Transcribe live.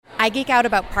I geek out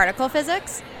about particle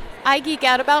physics. I geek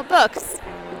out about books.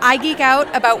 I geek out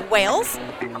about whales.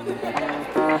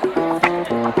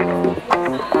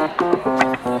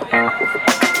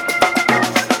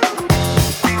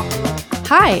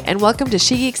 Hi, and welcome to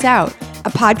She Geeks Out,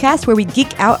 a podcast where we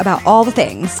geek out about all the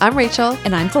things. I'm Rachel.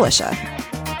 And I'm Felicia.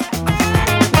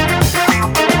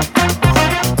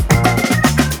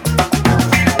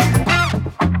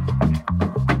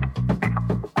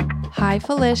 Hi,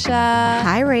 Felicia.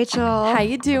 Hi, Rachel. How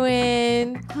you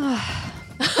doing? No,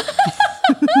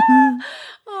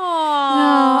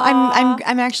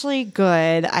 I'm actually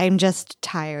good. I'm just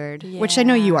tired, which I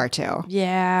know you are too.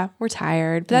 Yeah, we're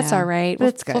tired, but that's all right.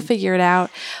 That's good. We'll figure it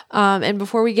out. And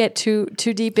before we get too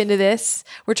deep into this,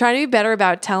 we're trying to be better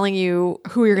about telling you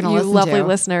who you're going to listen to. Lovely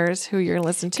listeners, who you're going to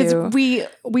listen to. Because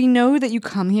we know that you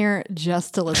come here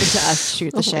just to listen to us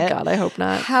shoot the shit. Oh my God, I hope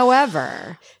not.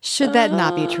 However, should that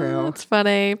not be true? It's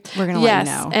funny. We're going to let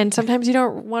you know. And sometimes you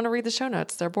don't want to read the show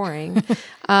notes. They're boring.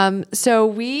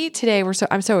 So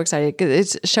I'm so excited because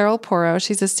it's Cheryl Porro.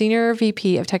 She's a senior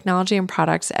VP of technology and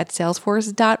products at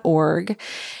salesforce.org.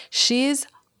 She's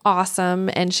awesome.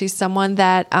 And she's someone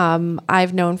that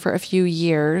I've known for a few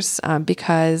years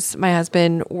because my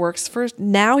husband works for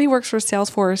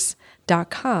Salesforce.com.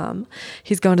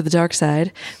 He's gone to the dark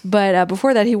side. But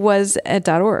before that, he was at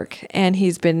 .org. And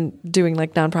he's been doing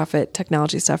like nonprofit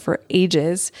technology stuff for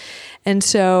ages. And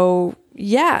so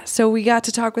we got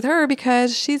to talk with her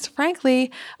because she's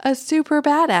frankly a super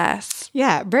badass.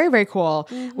 Yeah, very, very cool.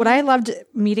 Mm-hmm. What I loved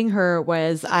meeting her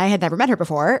was I had never met her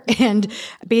before. And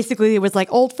basically it was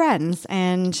like old friends.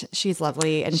 And she's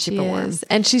lovely and super warm.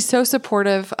 And she's so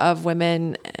supportive of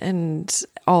women and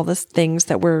all the things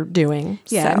that we're doing.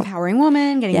 Yeah, so. Empowering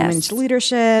women, getting women into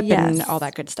leadership and all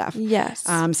that good stuff. Yes.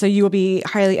 So you will be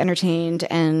highly entertained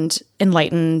and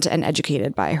enlightened and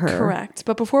educated by her. Correct.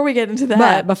 But before we get into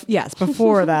that.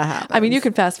 Before that happens. I mean, you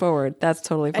can fast forward. That's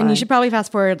totally fine. And you should probably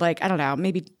fast forward, like, I don't know,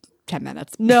 maybe 10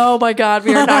 minutes. No, my God,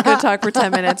 we are not going to talk for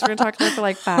 10 minutes. We're going to talk for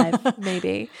like 5,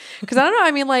 maybe. Because I don't know.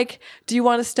 I mean, like, do you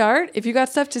want to start? If you got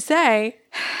stuff to say.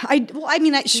 Sure. What do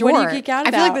you geek out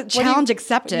about? I feel like the challenge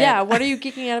accepted. Yeah. What are you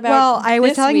geeking out about? Well, I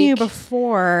was telling you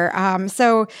before.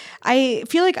 So I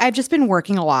feel like I've just been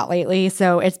working a lot lately.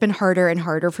 So it's been harder and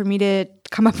harder for me to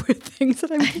come up with things that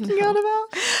I'm geeking out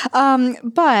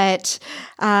about. But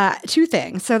two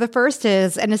things. So the first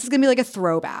is, and this is going to be like a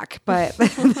throwback, but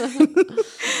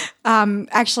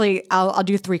actually I'll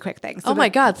do 3 quick things. So my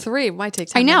God, 3 might take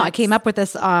 10 I know. minutes. I came up with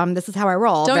this. This is how I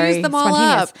roll. Don't Very use them all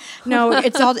spontaneous. up. No,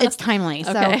 it's timely.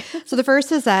 Okay. So the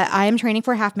first is that I am training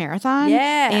for a half marathon.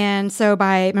 Yeah. And so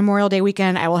by Memorial Day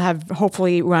weekend, I will have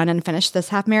hopefully run and finished this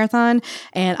half marathon.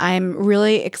 And I'm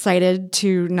really excited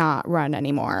to not run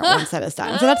anymore once that is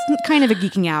done. So that's kind of a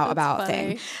geeking out about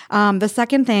funny. thing. The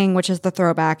second thing, which is the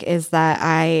throwback, is that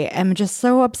I am just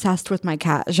so obsessed with my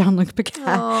cat, Jean-Luc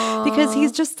Picard, because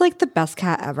he's just like the best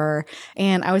cat ever.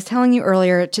 And I was telling you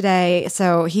earlier today,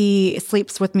 so he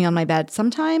sleeps with me on my bed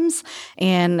sometimes.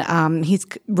 And he's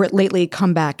lately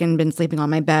come back and been sleeping on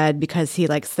my bed because he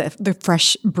likes the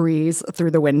fresh breeze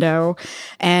through the window.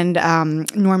 And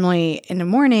normally in the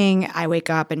morning, I wake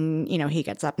up and, he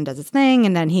gets up and does his thing.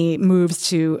 And then he moves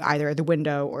to either the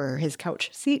window or his couch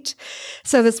seat.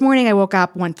 So this morning I woke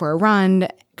up, went for a run,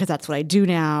 because that's what I do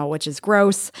now, which is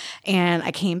gross. And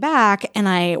I came back and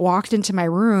I walked into my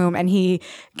room and he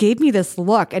gave me this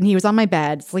look, and he was on my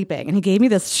bed sleeping, and he gave me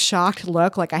this shocked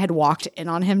look like I had walked in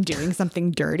on him doing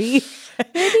something dirty.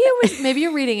 Maybe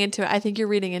you're reading into it. I think you're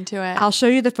reading into it. I'll show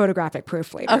you the photographic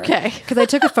proof later. Okay. Because I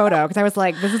took a photo because I was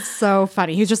like, this is so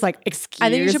funny. He was just like, excuse me. I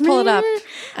think you should pull it up.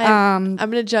 I'm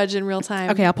going to judge in real time.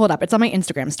 Okay, I'll pull it up. It's on my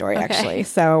Instagram story, actually.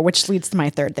 So, which leads to my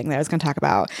third thing that I was going to talk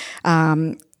about.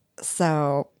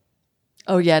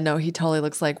 Oh yeah, no, he totally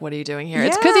looks like, what are you doing here? Yeah.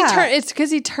 It's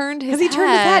because he turned his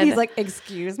head. He's like,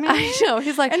 excuse me. I know.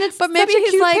 He's like, and it's but maybe such a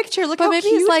he's cute like, picture. Look but how maybe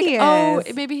cute he's like, he is. oh,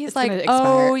 maybe he's It's like,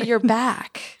 oh, you're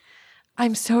back.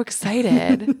 I'm so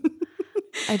excited.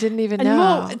 I didn't even know.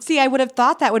 Well, see, I would have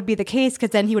thought that would be the case,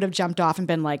 because then he would have jumped off and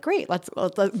been like, great, let's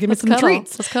give me some cuddle.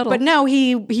 treats. Let's cuddle. But no,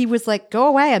 he was like, go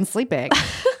away, I'm sleeping.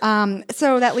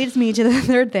 So that leads me to the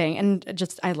third thing. And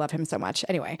just, I love him so much.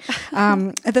 Anyway,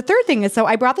 the third thing is, so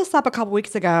I brought this up a couple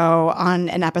weeks ago on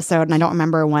an episode, and I don't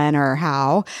remember when or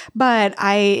how, but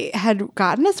I had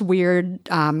gotten this weird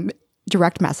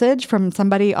direct message from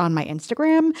somebody on my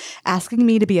Instagram asking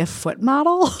me to be a foot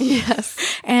model. Yes.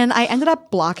 And I ended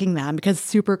up blocking them because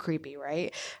super creepy,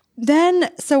 right? Then,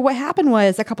 so what happened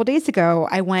was a couple days ago,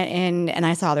 I went in and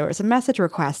I saw there was a message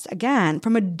request again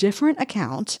from a different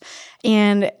account,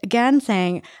 and again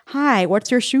saying, "Hi,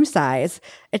 what's your shoe size?"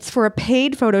 It's for a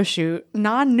paid photo shoot,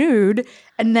 non-nude.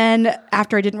 And then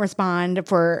after I didn't respond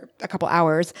for a couple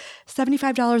hours,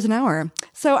 $75 an hour.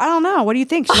 So I don't know. What do you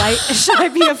think? Should I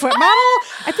be a foot model?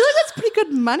 I feel like that's pretty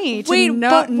good money to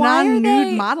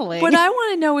non-nude modeling. What I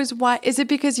want to know is why. Is it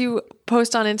because you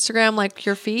post on Instagram like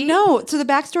your feet? No. So the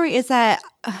backstory is that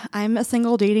I'm a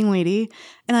single dating lady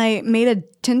and I made a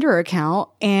Tinder account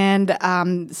and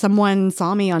someone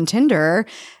saw me on Tinder.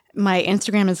 My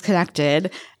Instagram is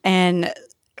connected and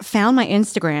found my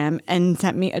Instagram and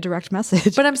sent me a direct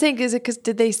message. But I'm saying, is it because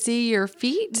did they see your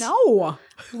feet? No.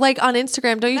 Like on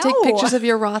Instagram, don't you take pictures of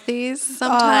your Rothies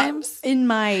sometimes? In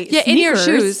my sneakers. In your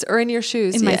shoes or in your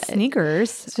shoes. In my sneakers.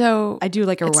 So I do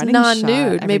like a it's running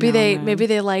non-nude. shot. Maybe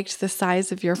they liked the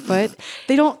size of your foot.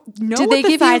 They don't know Did what they the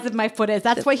give size you- of my foot is.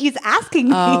 That's what he's asking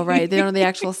me. Oh, right. They don't know the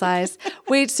actual size.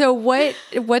 Wait, so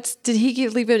did he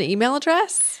leave an email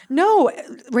address? No,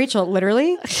 Rachel,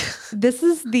 literally, this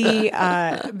is the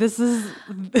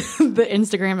the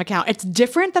Instagram account. It's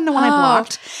different than the one I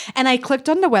blocked. And I clicked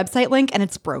on the website link and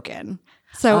it's broken.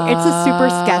 So it's a super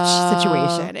sketch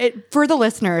situation. For the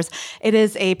listeners, it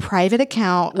is a private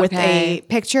account with a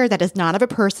picture that is not of a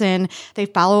person. They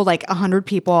follow like 100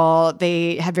 people.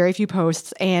 They have very few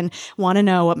posts and want to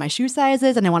know what my shoe size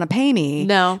is and they want to pay me.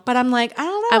 No. But I'm like, I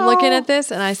don't know. I'm looking at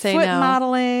this and I say Foot no.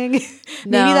 modeling. Maybe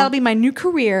No. that'll be my new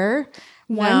career.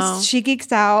 Once No. She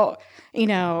Geeks Out,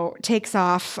 takes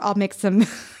off, I'll make some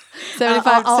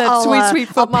 75 cent sweet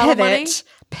foot model money.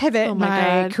 Pivot my my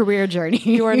God. career journey.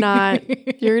 You are not.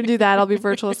 You're going to do that. I'll be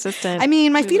virtual assistant. I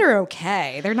mean, my feet are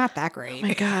okay. They're not that great. Oh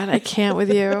my God, I can't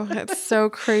with you. It's so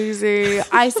crazy.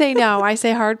 I say no. I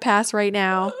say hard pass right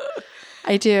now.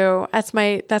 I do. That's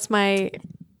my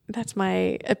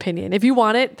opinion. If you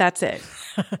want it, that's it.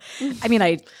 I mean,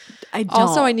 I don't.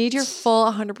 Also, I need your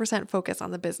full 100% focus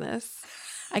on the business.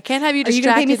 I can't have you Are you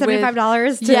going distracted to pay me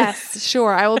 $75? Yes,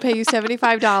 sure. I will pay you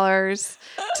 $75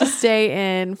 to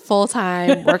stay in full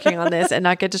time working on this and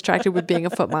not get distracted with being a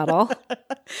foot model.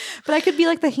 But I could be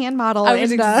like the hand model. I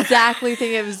was exactly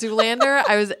thinking of Zoolander.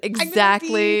 I was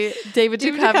exactly David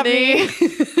Duchovny.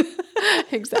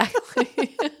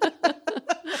 Exactly.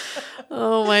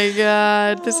 Oh my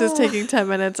God. This is taking 10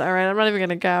 minutes. All right. I'm not even going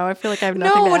to go. I feel like I have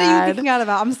nothing to what add. are you geeking out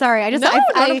about? I'm sorry.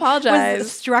 Don't apologize.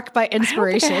 Was struck by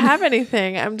inspiration. I don't think I have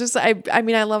anything. I'm just, I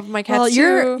mean, I love my cats Well,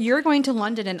 too. you're going to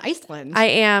London and Iceland. I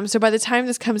am. So by the time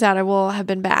this comes out, I will have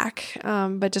been back,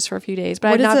 but just for a few days.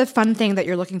 But what is a fun thing that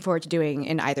you're looking forard to doing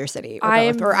in either city or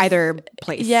both, or either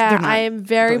place? Yeah, I am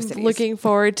very looking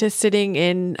forward to sitting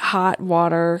in hot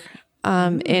water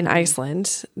in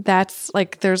Iceland. That's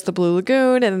like, there's the Blue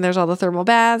Lagoon and then there's all the thermal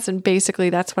baths. And basically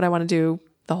that's what I want to do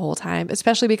the whole time,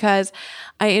 especially because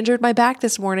I injured my back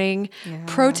this morning. Yeah.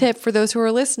 Pro tip for those who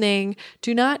are listening,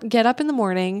 do not get up in the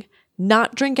morning,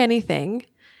 not drink anything,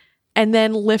 and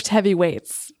then lift heavy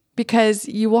weights because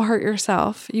you will hurt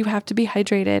yourself. You have to be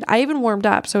hydrated. I even warmed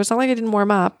up. So it's not like I didn't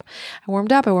warm up. I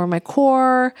warmed up. I warmed my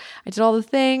core. I did all the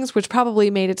things, which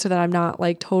probably made it so that I'm not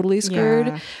like totally screwed.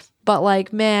 Yeah. But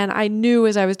like, man, I knew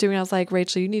as I was doing, I was like,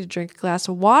 Rachel, you need to drink a glass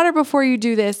of water before you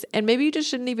do this. And maybe you just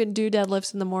shouldn't even do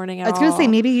deadlifts in the morning at all. I was going to say,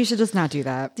 maybe you should just not do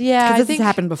that. Yeah. Because this has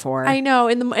happened before. I know.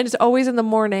 And it's always in the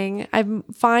morning. I'm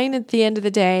fine at the end of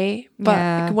the day,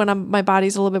 but when my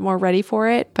body's a little bit more ready for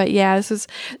it. But yeah,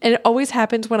 and it always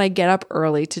happens when I get up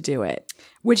early to do it.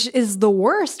 Which is the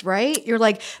worst, right? You're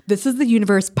like, this is the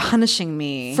universe punishing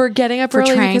me for getting up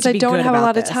early because I don't have a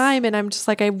lot of time. And I'm just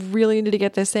like, I really need to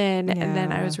get this in. Yeah. And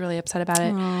then I was really upset about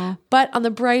it. Aww. But on the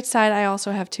bright side, I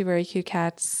also have 2 very cute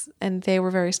cats and they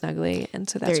were very snuggly. And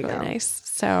so that's really nice.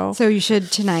 So you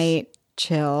should tonight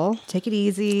chill, take it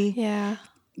easy. Yeah.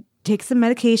 Take some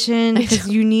medication because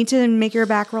you need to make your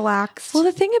back relax. Well,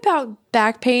 the thing about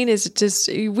back pain is just,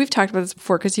 we've talked about this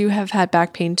before because you have had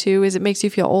back pain too, is it makes you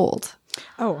feel old.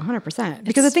 Oh, 100%.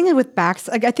 Because the thing with backs,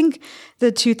 like, I think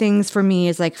the 2 things for me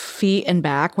is like feet and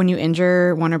back. When you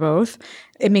injure one or both,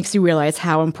 it makes you realize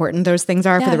how important those things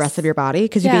are for the rest of your body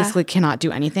because you basically cannot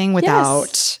do anything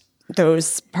without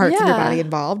those parts of your body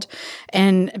involved.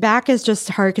 And back is just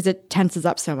hard because it tenses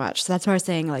up so much. So that's why I was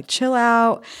saying, like, chill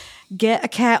out. Get a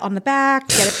cat on the back,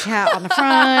 get a cat on the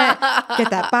front, get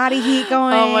that body heat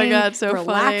going. Oh my God, so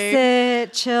relax funny.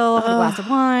 It, chill, have a glass of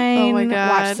wine. Oh my God.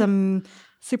 Watch some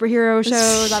superhero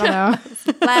shows. I don't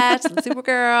know. Flash,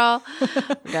 Supergirl.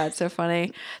 Oh my God, so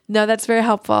funny. No, that's very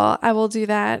helpful. I will do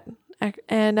that. And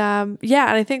and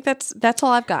I think that's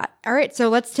all I've got. All right, so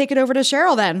let's take it over to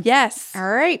Cheryl then. Yes. All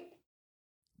right.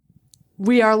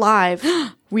 We are live.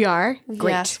 We are?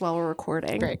 Great. Yes, while we're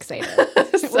recording. Very excited.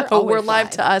 So we're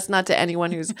live to us, not to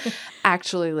anyone who's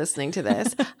actually listening to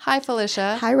this. Hi,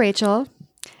 Felicia. Hi, Rachel.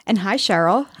 And hi,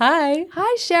 Cheryl. Hi.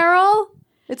 Hi, Cheryl.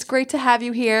 It's great to have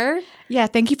you here. Yeah,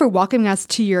 thank you for welcoming us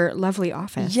to your lovely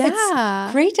office. Yeah.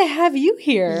 Great to have you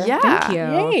here. Yeah. Thank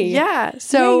you. Yay. Yeah.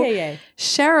 So, Yay.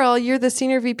 Cheryl, you're the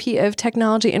Senior VP of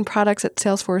Technology and Products at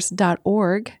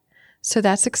Salesforce.org. So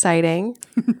that's exciting.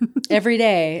 Every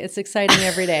day. It's exciting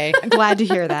every day. I'm glad to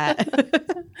hear that.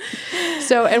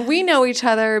 So, and we know each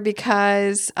other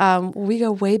because we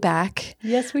go way back.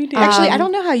 Yes, we do. Actually, I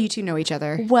don't know how you two know each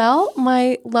other. Well,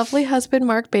 my lovely husband,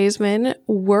 Mark Baseman,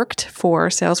 worked for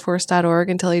Salesforce.org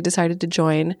until he decided to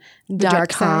join dark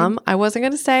 .com. I wasn't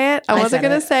going to say it. I wasn't said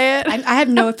going to it. say it. I have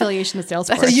no affiliation with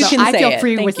Salesforce, So you can I say feel it.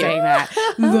 free Thank with you. saying that.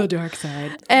 The dark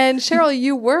side. And Cheryl,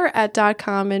 you were at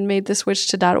 .com and made the switch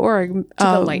to .org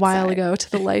a light while side. ago,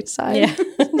 to the light side. Yeah.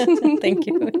 Thank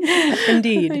you.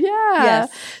 Indeed. Yeah.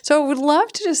 Yes. So I would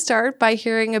love to just start by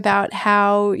hearing about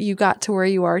how you got to where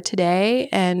you are today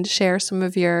and share some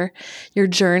of your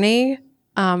journey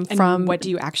from what do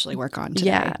you actually work on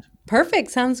today? Yeah.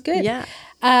 Perfect. Sounds good. Yeah.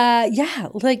 And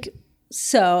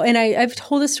I've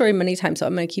told this story many times, so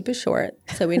I'm going to keep it short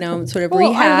so we don't sort of Well, our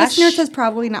rehash. listeners has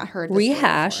probably not heard this story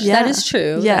Rehash. before. That is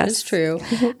true. That Yes. is true.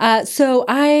 So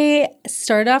I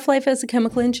started off life as a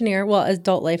chemical engineer,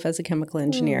 adult life as a chemical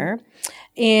engineer.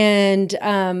 And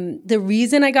the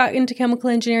reason I got into chemical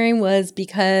engineering was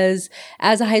because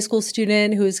as a high school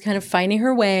student who was kind of finding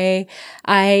her way,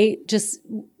 I just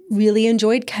really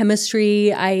enjoyed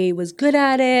chemistry. I was good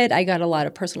at it. I got a lot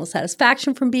of personal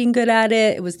satisfaction from being good at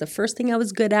it. It was the first thing I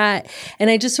was good at. And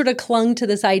I just sort of clung to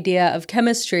this idea of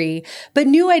chemistry, but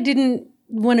knew I didn't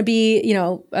want to be,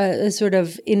 sort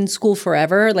of in school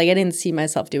forever. Like I didn't see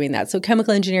myself doing that. So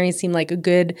chemical engineering seemed like a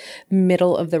good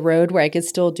middle of the road where I could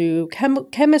still do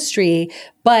chemistry,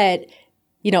 but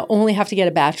only have to get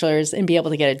a bachelor's and be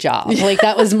able to get a job. Like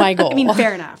that was my goal. I mean,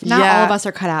 fair enough. Not Yeah. all of us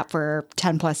are cut out for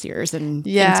 10 plus years and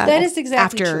Yeah. That is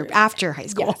exactly true. after high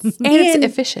school. Yes. And it's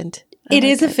efficient. It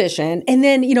is efficient. And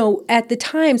then, at the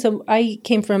time, so I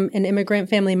came from an immigrant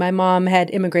family. My mom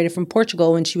had immigrated from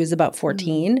Portugal when she was about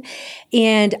 14.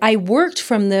 And I worked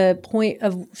from the point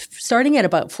of starting at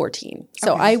about 14.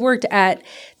 So I worked at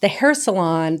the hair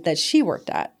salon that she worked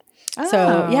at. So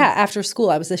after school,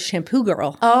 I was a shampoo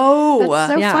girl. Oh.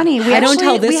 So Yeah. funny. I don't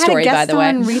tell this story, we had by a guest the way.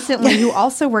 on recently who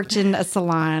also worked in a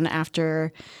salon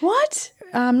after What?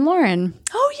 Lauren.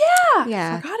 Oh, yeah.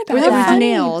 Yeah. I forgot about It that. was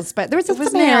nails, but there was some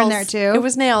hair in there too. It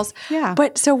was nails. Yeah.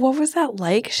 But so what was that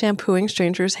like, shampooing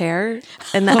strangers' hair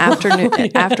in the afternoon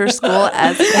after school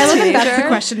as a teenager? That's the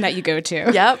question that you go to.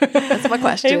 Yep. That's my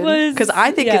question. It was- Because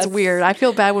I think yes. it's weird. I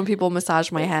feel bad when people massage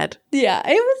my head. Yeah,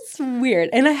 it was weird.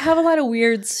 And I have a lot of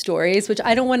weird stories, which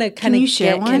I don't want to kind of you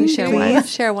share one? Can you share one? Please?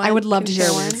 Share one. I would love Can to you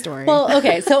share one? one story. Well,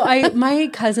 okay. So my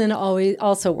cousin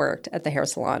also worked at the hair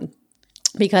salon.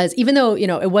 Because even though,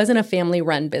 it wasn't a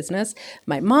family-run business,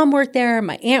 my mom worked there,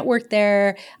 my aunt worked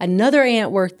there, another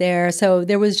aunt worked there. So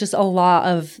there was just a lot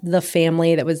of the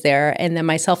family that was there. And then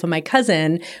myself and my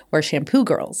cousin were shampoo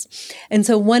girls. And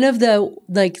so one of the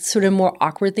sort of more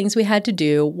awkward things we had to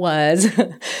do was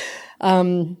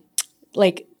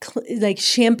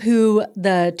shampoo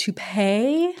the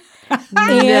toupee.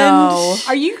 No.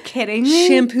 Are you kidding me?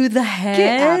 Shampoo the head.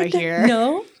 Get outta here.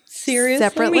 No. Seriously?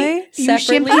 Separately? You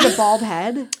shampoo the bald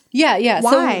head? Yeah.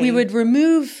 Why? So we would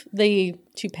remove the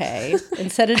toupee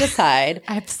and set it aside.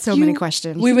 I have so many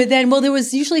questions. We would then, there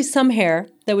was usually some hair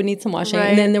that would need some washing. Right.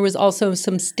 And then there was also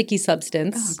some sticky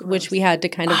substance, which we had to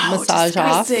kind of massage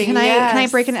off. disgusting. Can I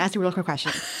Yes. break in and ask you a real quick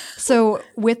question? So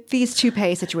with these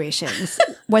toupee situations,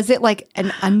 was it like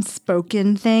an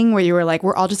unspoken thing where you were like,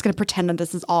 we're all just going to pretend that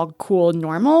this is all cool and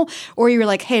normal? Or you were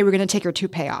like, hey, we're going to take your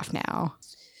toupee off now?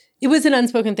 It was an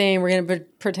unspoken thing. We're going to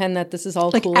pretend that this is all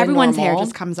Like cool everyone's and hair normal.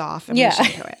 just comes off and Yeah. we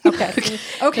shampoo it. Okay.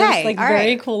 Okay. all Very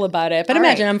right. cool about it. But All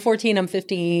imagine right. I'm 14, I'm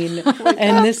 15,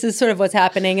 and this is sort of what's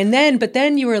happening. But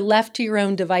then you were left to your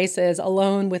own devices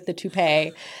alone with the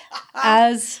toupee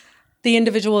as the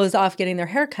individual is off getting their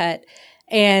hair cut.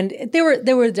 And there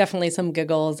were definitely some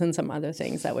giggles and some other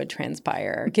things that would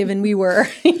transpire, given we were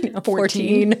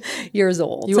 14 years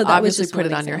old. You So that was obviously just put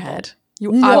it one on your example. head.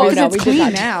 You No, obviously no, It's we did clean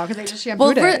not. now because they just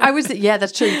Well, shampooed it. yeah,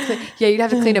 that's true. You'd have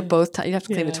to clean it both times. You'd have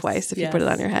to clean it twice if you put it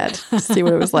on your head to see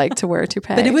what it was like to wear a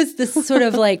toupee. But it was this sort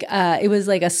of it was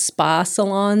like a spa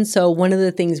salon. So one of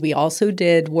the things we also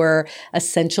did were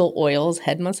essential oils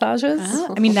head massages.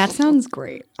 I mean, that sounds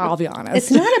great. I'll be honest. It's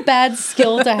not a bad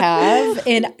skill to have.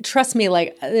 And trust me,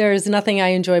 there's nothing I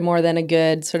enjoy more than a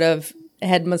good sort of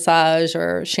head massage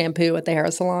or shampoo at the hair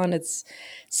salon. It's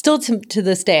still to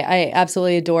this day, I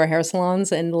absolutely adore hair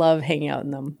salons and love hanging out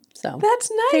in them. So That's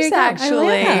There nice, you go. I like actually.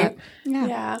 that. Yeah.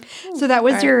 Yeah. So that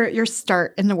was your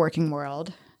start in the working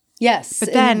world. Yes.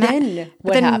 But then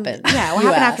what happened? Yeah, what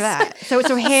You happened after asked. that?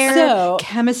 So hair, So-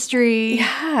 chemistry.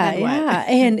 Yeah, then what? yeah.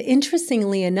 And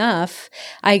interestingly enough,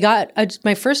 I got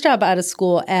my first job out of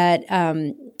school at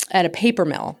a paper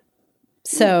mill.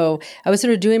 So I was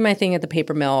sort of doing my thing at the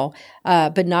paper mill,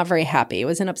 but not very happy. It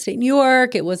was in upstate New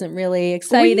York. It wasn't really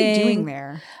exciting. What were you doing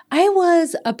there? I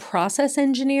was a process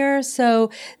engineer. So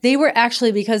they were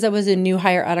actually, because I was a new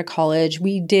hire out of college,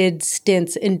 we did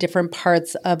stints in different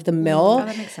parts of the mill. Oh,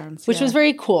 that makes sense. Which was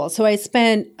very cool. So I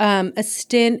spent a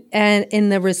stint in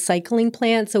the recycling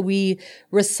plant. So we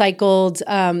recycled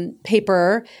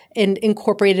paper and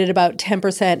incorporated about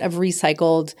 10% of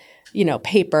recycled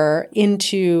paper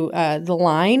into the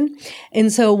line. And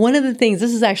so one of the things,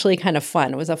 this is actually kind of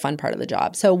fun. It was a fun part of the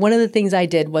job. So one of the things I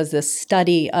did was this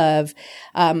study of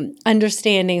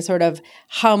understanding sort of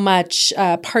how much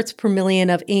parts per million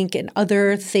of ink and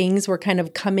other things were kind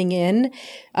of coming in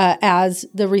as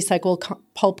the recycled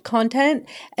pulp content.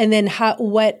 And then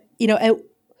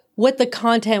what the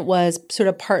content was, sort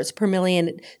of parts per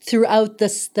million throughout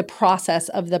the process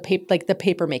of the paper, like the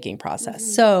paper making process.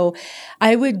 Mm-hmm. So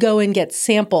I would go and get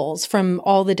samples from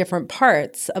all the different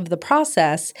parts of the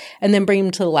process and then bring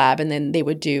them to the lab, and then they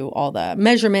would do all the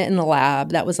measurement in the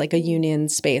lab. That was like a union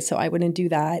space, so I wouldn't do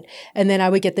that. And then I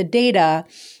would get the data.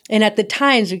 And at the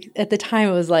time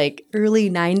it was like early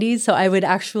 90s, so I would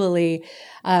actually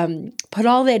put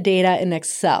all that data in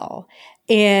Excel.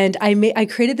 And I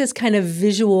created this kind of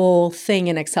visual thing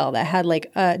in Excel that had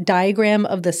like a diagram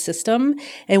of the system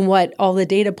and what all the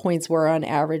data points were on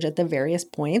average at the various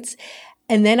points.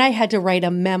 And then I had to write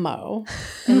a memo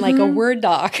in like a Word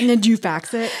doc. And did you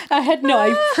fax it?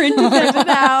 I printed them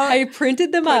out. I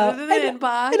printed them out. Put it in an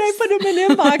inbox. And I put them in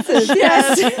inboxes.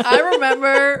 Yes, I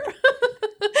remember.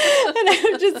 And I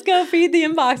would just go feed the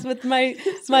inbox with my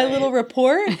little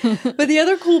report. But the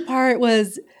other cool part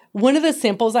was, one of the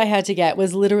samples I had to get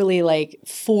was literally like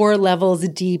 4 levels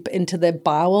deep into the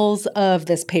bowels of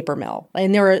this paper mill.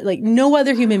 And there were like no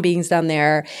other human beings down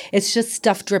there. It's just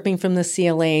stuff dripping from the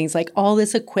ceilings, like all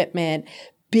this equipment,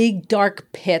 big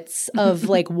dark pits of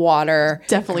like water.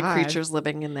 Definitely creatures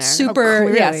living in there. Super,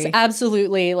 clearly. yes,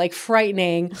 absolutely, like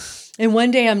frightening. And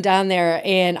one day I'm down there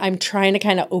and I'm trying to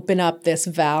kind of open up this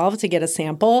valve to get a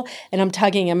sample. And I'm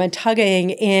tugging,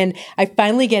 and I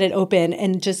finally get it open,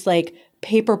 and just like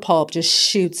paper pulp just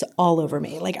shoots all over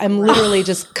me. Like I'm literally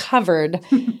just covered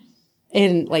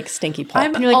in like stinky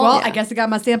pulp. You're like, well, I guess I got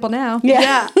my sample now.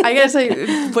 Yeah, I gotta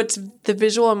say, what's the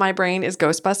visual in my brain is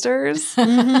Ghostbusters,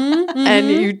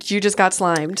 and you just got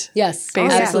slimed. Yes,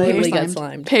 basically. absolutely Paper got slimed.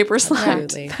 slimed. Paper slimed.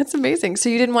 Absolutely. That's amazing. So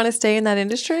you didn't want to stay in that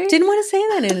industry? Didn't want to stay in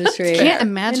that industry. Can't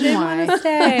imagine why.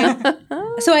 Stay.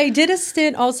 So I did a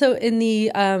stint also in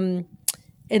the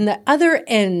other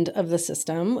end of the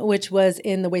system, which was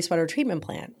in the wastewater treatment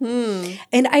plant.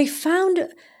 And I found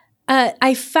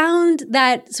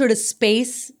that sort of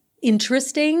space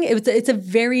interesting. It's a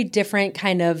very different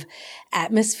kind of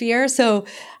atmosphere. So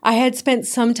I had spent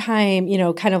some time,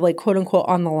 kind of like quote unquote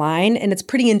on the line, and it's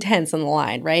pretty intense on the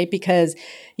line, right? Because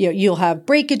you'll have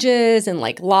breakages and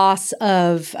like loss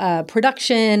of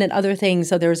production and other things.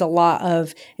 So there's a lot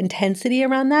of intensity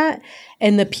around that.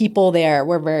 And the people there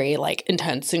were very like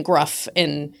intense and gruff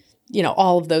and,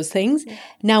 all of those things.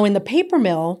 Now in the paper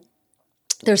mill,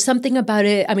 there's something about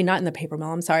it. I mean, not in the paper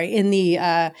mill, I'm sorry. In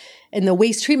the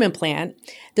waste treatment plant,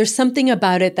 there's something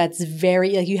about it that's very,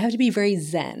 like, you have to be very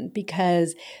zen,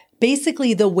 because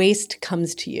basically the waste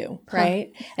comes to you,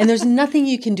 right? And there's nothing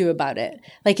you can do about it.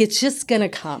 Like, it's just going to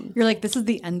come. You're like, this is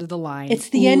the end of the line. It's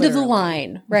the end of the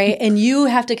line, right? And you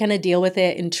have to kind of deal with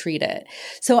it and treat it.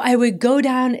 So I would go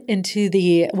down into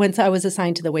once I was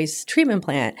assigned to the waste treatment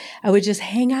plant, I would just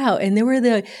hang out. And there were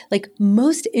the like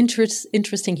most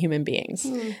interesting human beings,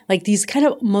 like these kind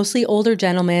of mostly older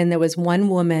gentlemen. There was one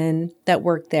woman that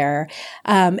worked there,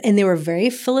 and they were very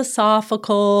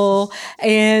philosophical,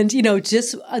 and,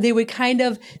 they would kind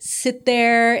of sit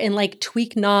there and like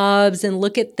tweak knobs and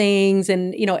look at things.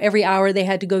 And, every hour they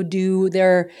had to go do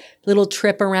their little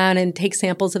trip around and take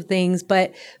samples of things.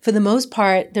 But for the most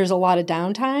part, there's a lot of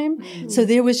downtime. So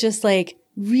there was just like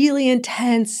really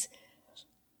intense,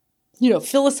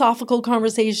 philosophical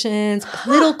conversations,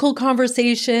 political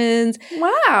conversations.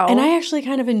 Wow. And I actually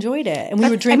kind of enjoyed it. And we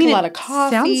would drink a lot of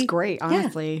coffee. Sounds great,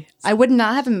 honestly. I would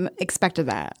not have expected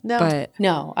that. No. But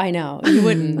No, I know. You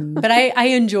wouldn't. But I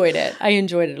enjoyed it. I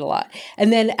enjoyed it a lot.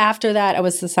 And then after that, I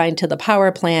was assigned to the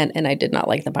power plant, and I did not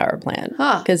like the power plant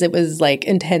because it was like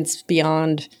intense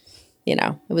beyond,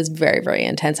 it was very, very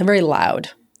intense and very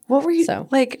loud. What were you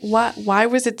like? Why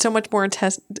was it so much more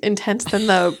intense than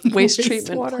the waste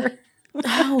treatment water?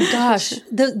 Oh gosh,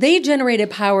 they generated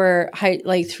power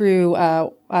like through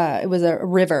it was a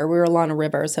river. We were along a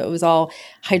river, so it was all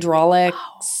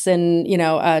hydraulics and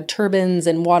turbines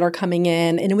and water coming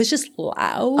in, and it was just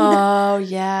loud. Oh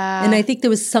yeah. And I think there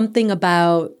was something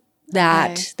about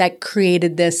that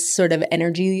created this sort of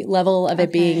energy level of it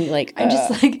being like I'm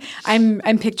just like I'm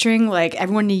picturing like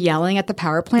everyone yelling at the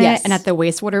power plant, Yes. and at the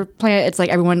wastewater plant it's like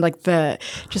everyone like the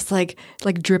just like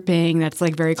dripping, that's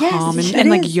like very calm it and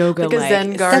like is. yoga, Like a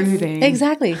Zen garden. soothing.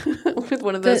 exactly. With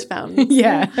one of those fountains.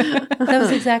 Yeah. That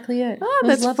was exactly it. Oh, It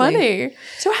was that's lovely. funny.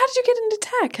 So how did you get into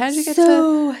tech? How did you get to?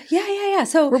 So yeah.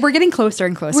 So We're getting closer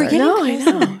and closer. we're getting No, I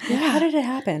closer. know. Yeah. How did it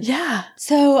happen? Yeah.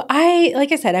 So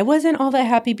like I said, I wasn't all that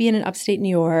happy being in upstate New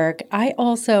York. I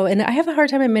also, and I have a hard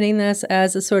time admitting this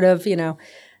as a sort of,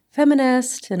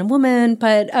 feminist and a woman,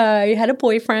 but I had a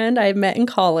boyfriend I met in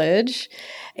college,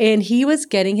 and he was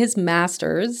getting his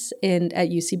master's at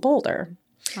UC Boulder.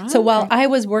 So while I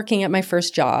was working at my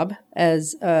first job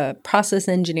as a process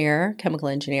engineer, chemical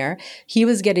engineer, he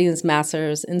was getting his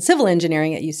master's in civil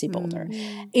engineering at UC Boulder.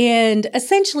 And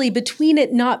essentially between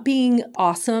it not being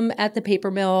awesome at the paper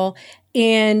mill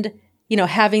and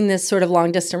having this sort of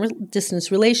long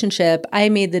distance relationship, I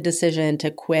made the decision to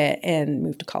quit and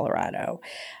move to Colorado.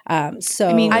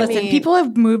 Listen, people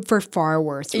have moved for far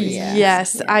worse reasons.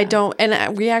 Yes, I don't.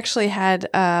 And we actually had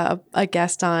a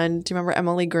guest on. Do you remember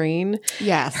Emily Green?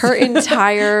 Yes. Her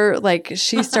entire,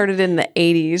 she started in the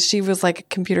 80s. She was like a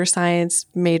computer science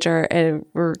major and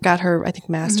got her, I think,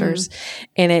 master's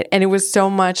in it. And it was so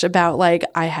much about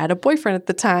I had a boyfriend at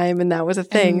the time and that was a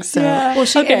thing. So Well,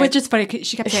 it was just funny 'cause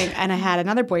she kept saying, and I had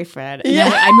another boyfriend, and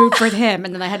then I moved with him,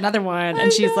 and then I had another one,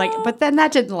 and she's like, but then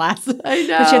that didn't last. I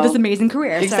know. But she had this amazing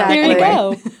career. So Exactly. There you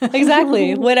anyway. go.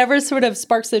 Exactly. Whatever sort of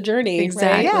sparks the journey.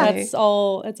 Exactly. Right? It's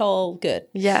all good.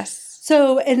 yes.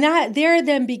 So, and that there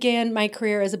then began my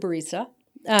career as a barista.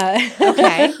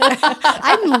 Okay.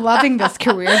 I'm loving this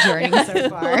career journey so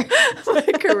far. My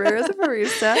career as a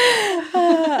barista.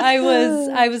 I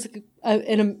was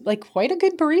quite a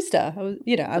good barista.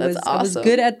 I was awesome.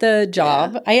 good at the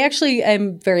job. I actually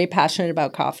am very passionate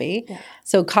about coffee. Yeah.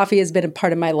 So coffee has been a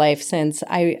part of my life since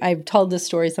I've told this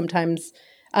story sometimes.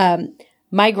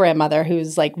 My grandmother,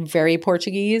 who's very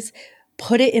Portuguese,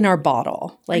 put it in our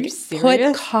bottle.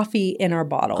 Put coffee in our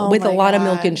bottle with a lot of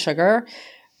milk and sugar.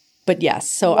 But yes,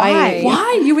 so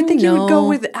Why? You would think you would go know.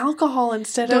 with alcohol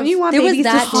instead of. Don't you want There was babies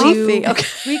that to sleep? too. Okay.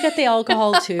 We got the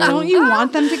alcohol too. Don't you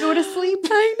want them to go to sleep?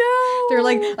 I know.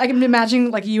 They're I'm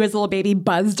imagining you as a little baby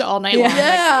buzzed all night long.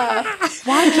 Yeah.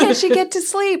 Why can't she get to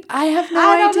sleep? I have no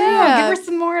I don't idea. know. Give her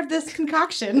some more of this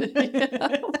concoction.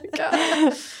 Oh my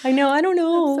God. I know. I don't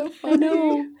know. I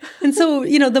know. And so,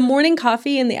 the morning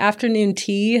coffee and the afternoon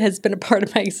tea has been a part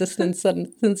of my existence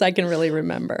since I can really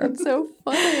remember. So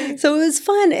funny. So it was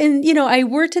fun. And, I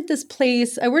worked at this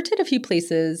place. I worked at a few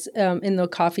places in the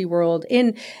coffee world.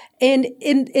 And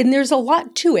there's a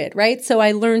lot to it, right? So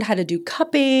I learned how to do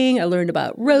cupping. I learned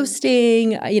about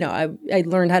roasting. I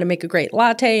learned how to make a great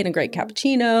latte and a great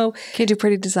cappuccino. Can you do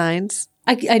pretty designs?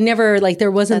 I never,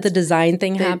 there wasn't the design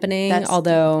thing happening, That's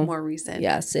although more recent.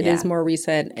 Yes, it is more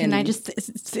recent. Can I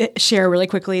just share really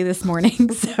quickly this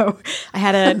morning? So I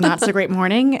had a not so great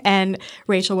morning, and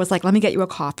Rachel was like, let me get you a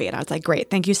coffee. And I was like, great,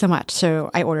 thank you so much. So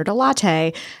I ordered a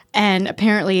latte, and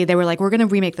apparently they were like, we're going to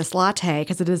remake this latte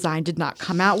because the design did not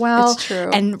come out well. It's true.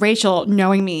 And Rachel,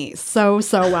 knowing me so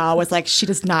well, was like, she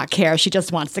does not care. She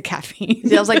just wants the caffeine.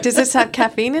 I was like, does this have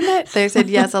caffeine in it? They said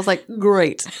yes. I was like,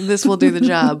 great. This will do the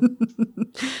job.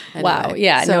 Wow.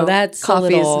 Yeah. So no, that's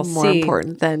coffee a little, is more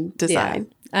important than design.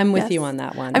 Yeah, I'm with you on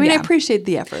that one. I mean, I appreciate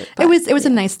the effort. It was a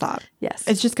nice thought. Yes.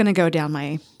 It's just going to go down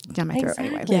my throat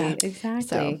anyway. Yeah,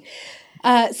 exactly.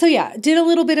 So yeah, did a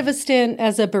little bit of a stint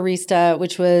as a barista,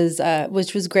 which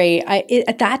was great.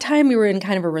 At that time we were in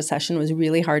kind of a recession. It was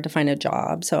really hard to find a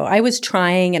job. So I was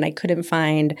trying and I couldn't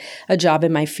find a job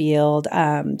in my field.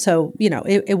 So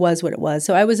it was what it was.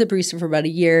 So I was a barista for about a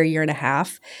year and a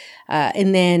half,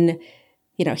 and then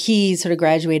he sort of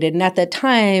graduated. And at that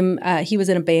time, he was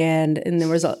in a band, and there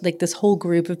was this whole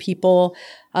group of people,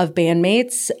 of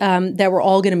bandmates that were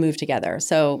all going to move together.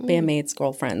 So bandmates,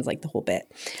 girlfriends, the whole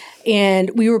bit.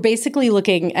 And we were basically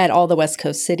looking at all the West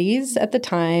Coast cities at the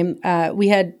time. We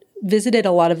had visited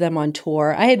a lot of them on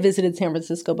tour. I had visited San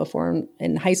Francisco before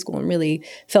in high school and really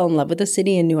fell in love with the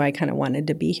city and knew I kind of wanted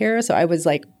to be here. So I was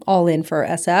all in for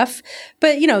SF.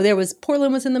 But, there was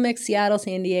Portland was in the mix, Seattle,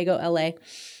 San Diego, LA.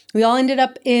 we all ended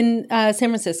up in San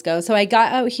Francisco. So I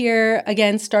got out here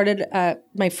again, started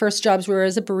my first jobs were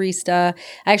as a barista.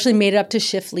 I actually made it up to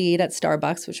shift lead at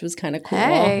Starbucks, which was kind of cool.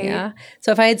 Hey. Yeah.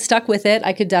 So if I had stuck with it,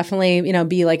 I could definitely,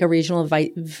 be like a regional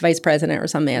vice president or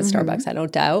something at Starbucks. I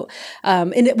don't doubt.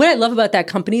 And what I love about that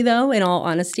company, though, in all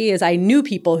honesty, is I knew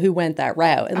people who went that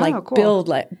route and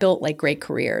built great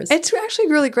careers. It's actually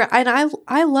really great. And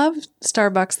I love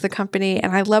Starbucks, the company,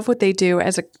 and I love what they do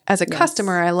as a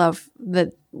customer. I love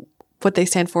what they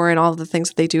stand for and all of the things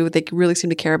that they do. They really seem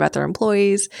to care about their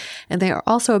employees, and they are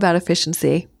also about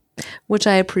efficiency, which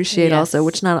I appreciate also,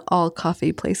 which not all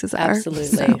coffee places are. Absolutely.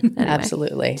 So, anyway.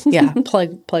 Absolutely. Yeah.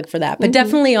 Plug for that. But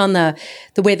definitely on the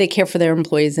way they care for their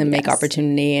employees and make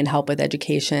opportunity and help with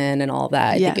education and all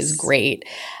that, I think is great.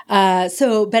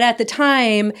 But at the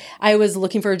time I was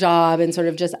looking for a job and sort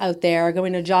of just out there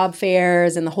going to job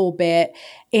fairs and the whole bit.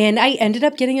 And I ended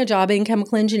up getting a job in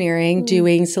chemical engineering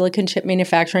doing silicon chip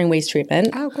manufacturing waste treatment.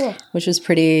 Oh, cool. Which was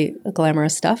pretty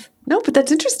glamorous stuff. No, but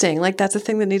that's interesting. Like that's a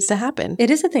thing that needs to happen. It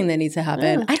is a thing that needs to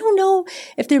happen. I don't know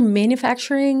if they're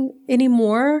manufacturing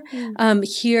anymore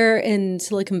here in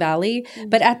Silicon Valley,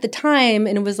 but at the time,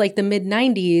 and it was like the mid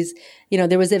 90s,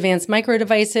 there was Advanced Micro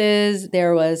Devices,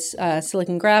 there was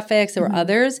Silicon Graphics, there were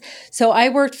others. So I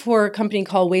worked for a company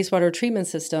called Wastewater Treatment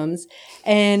Systems,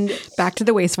 and back to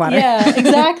the wastewater. Yeah,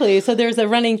 exactly. So there's a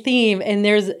running theme, and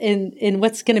there's and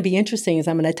what's going to be interesting is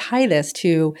I'm going to tie this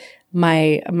to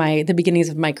the beginnings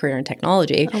of my career in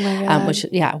technology. Oh my God. Which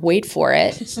wait for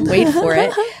it.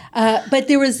 But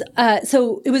there was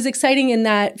so it was exciting in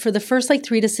that for the first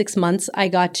 3 to 6 months I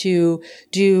got to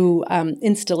do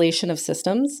installation of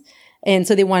systems. And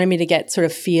so they wanted me to get sort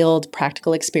of field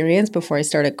practical experience before I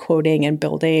started quoting and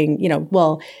building,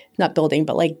 not building,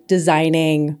 but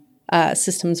designing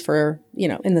systems for,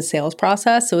 in the sales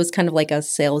process. So it was kind of like a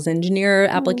sales engineer,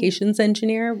 applications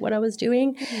engineer, what I was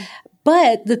doing.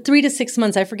 But the 3 to 6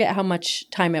 months, I forget how much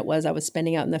time it was I was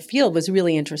spending out in the field, was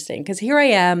really interesting because here I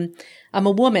am, I'm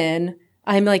a woman,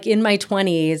 I'm in my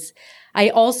 20s. I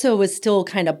also was still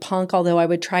kind of punk, although I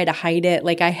would try to hide it.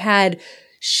 I had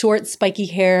short, spiky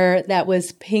hair that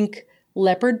was pink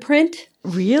leopard print.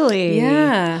 Really?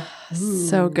 Yeah.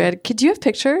 So good. Could you have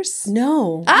pictures?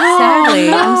 No. Sadly.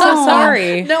 I'm so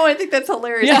sorry. No, I think that's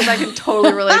hilarious because I can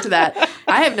totally relate to that.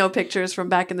 I have no pictures from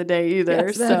back in the day either.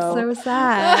 That's so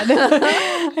sad.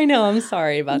 I know. I'm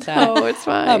sorry about that. Oh, it's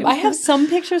fine. I have some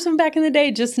pictures from back in the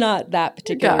day, just not that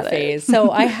particular phase. So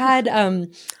I had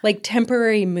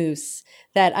temporary mousse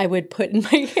that I would put in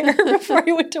my hair before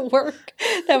I went to work.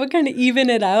 That would kind of even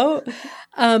it out.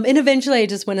 And eventually I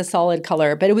just went a solid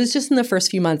color. But it was just in the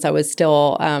first few months I was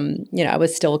still, I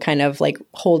was still kind of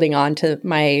holding on to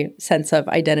my sense of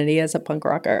identity as a punk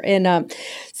rocker. And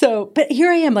but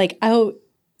here I am out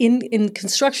in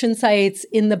construction sites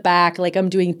in the back, I'm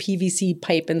doing PVC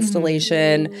pipe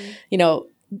installation,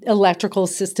 electrical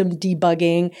system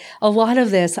debugging. A lot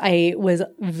of this I was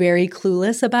very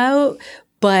clueless about,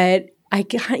 but I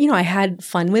had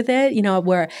fun with it,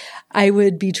 where I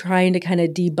would be trying to kind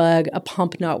of debug a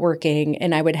pump not working,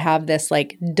 and I would have this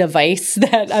device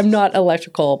that I'm not an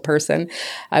electrical person.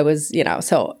 I was,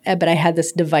 but I had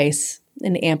this device,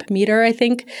 an amp meter, I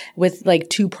think, with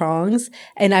 2 prongs,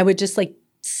 and I would just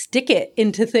stick it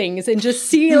into things and just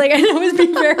see, and I was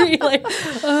being very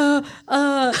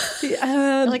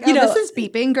this is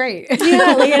beeping, great.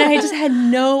 Yeah, and I just had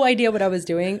no idea what I was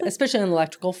doing, especially on the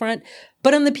electrical front.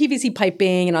 But on the PVC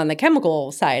piping and on the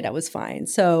chemical side, I was fine.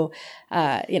 So,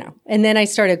 and then I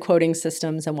started quoting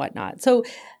systems and whatnot. So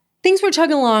things were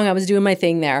chugging along. I was doing my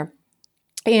thing there.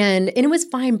 And it was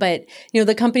fine, but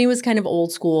the company was kind of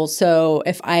old school. So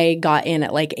if I got in at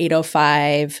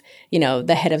 8:05,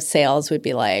 the head of sales would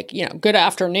be good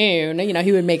afternoon.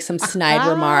 He would make some snide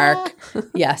remark.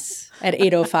 Yes, at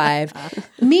 8:05.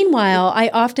 Meanwhile, I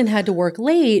often had to work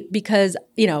late because,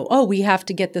 we have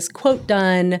to get this quote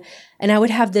done. And I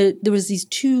would have there was these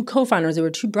 2 co-founders, there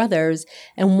were 2 brothers,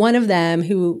 and one of them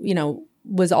who,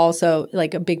 was also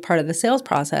a big part of the sales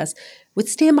process, would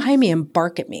stand behind me and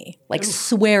bark at me,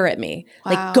 swear at me,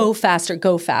 go faster,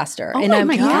 go faster. Oh and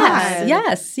my God.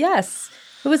 Yes.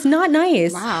 It was not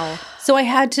nice. Wow. So I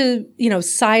had to,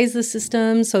 size the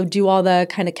system. So do all the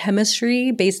kind of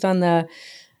chemistry based on the,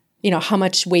 how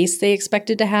much waste they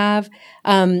expected to have.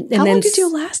 And How long did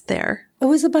you last there? It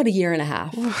was about 1.5 years.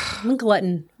 I'm a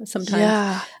glutton sometimes.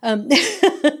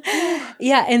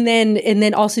 Yeah. And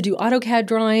then also do AutoCAD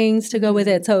drawings to go with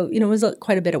it. So, it was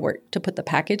quite a bit of work to put the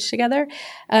package together.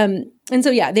 And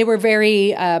so, they were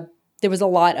very, there was a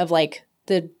lot of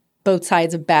the both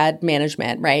sides of bad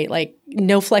management, right? Like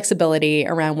no flexibility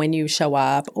around when you show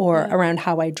up or around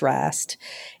how I dressed,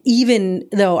 even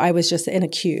though I was just in a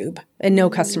cube and no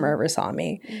customer ever saw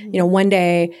me. You know, one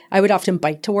day I would often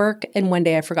bike to work and one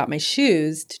day I forgot my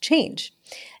shoes to change.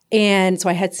 And so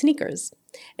I had sneakers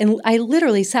and I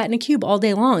literally sat in a cube all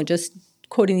day long, just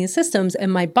quoting these systems.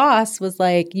 And my boss was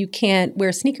like, you can't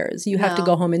wear sneakers. You have to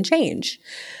go home and change.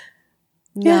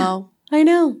 No. I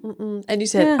know. And you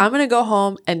said, I'm going to go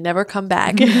home and never come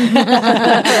back.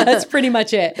 That's pretty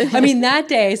much it. I mean, that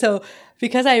day, so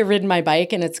because I had ridden my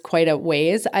bike and it's quite a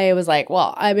ways, I was like,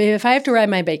 well, I mean, if I have to ride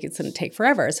my bike, it's going to take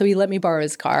forever. So he let me borrow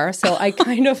his car. So I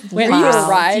kind of went for a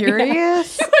ride.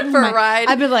 Serious? For a ride.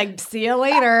 I'd be like, see you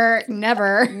later.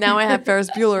 Never. Now I have Ferris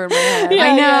Bueller in my head.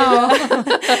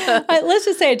 I know. Let's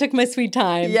just say I took my sweet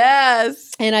time.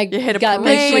 Yes. And I hit a got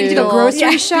my parade, Went to shoes. go grocery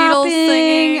Beatles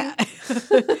shopping.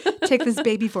 Take this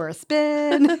baby for a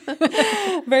spin.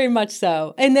 Very much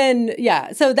so. And then,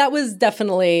 so that was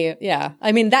definitely,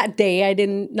 I mean, that day I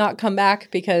didn't not come back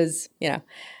because,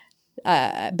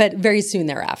 but very soon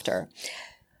thereafter.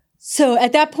 So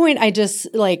at that point, I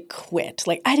just like quit.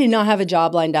 Like I did not have a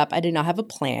job lined up. I did not have a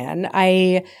plan.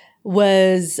 I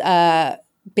was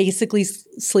basically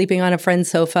sleeping on a friend's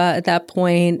sofa at that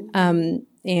point.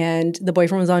 And the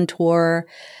boyfriend was on tour.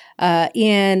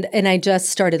 And I just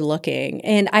started looking.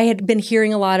 And I had been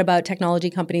hearing a lot about technology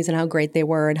companies and how great they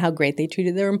were and how great they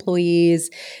treated their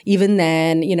employees. Even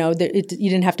then, you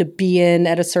didn't have to be in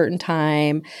at a certain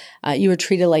time. You were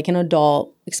treated like an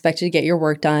adult, expected to get your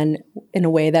work done in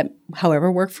a way that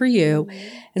however worked for you.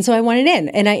 And so I wanted in.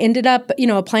 And I ended up,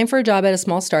 applying for a job at a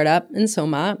small startup in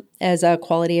Soma as a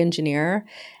quality engineer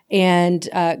and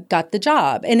got the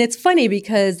job. And it's funny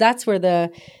because that's where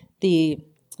the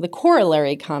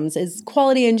corollary comes is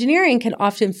quality engineering can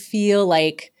often feel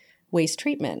like waste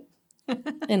treatment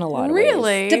in a lot of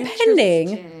Really? ways.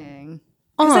 Depending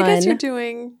Because I guess on,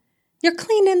 you're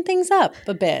cleaning things up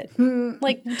a bit.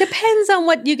 Like depends on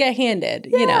what you get handed,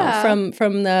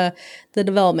 from the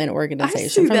development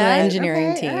organization, from the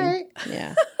engineering team. Right.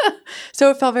 Yeah.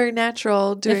 So it felt very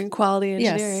natural doing quality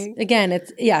engineering. Yes. Again,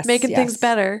 it's making things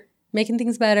better. Making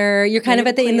things better. You're kind of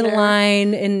at the end of the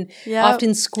line and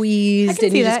often squeezed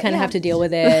and you just kind of have to deal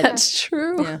with it. That's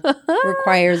true. Yeah.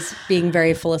 Requires being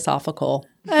very philosophical.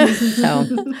 So,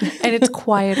 and it's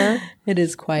quieter. It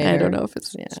is quieter. I don't know if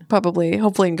it's probably,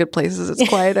 hopefully in good places, it's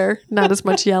quieter, not as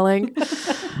much yelling.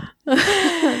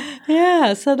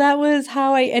 Yeah, so that was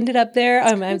how I ended up there.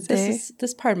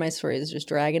 This part of my story is just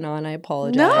dragging on. I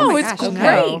apologize. No, it's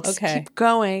great. Okay. Keep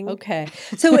going. Okay.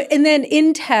 So, and then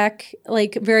in tech,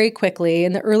 like very quickly,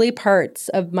 in the early parts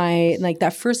of my, like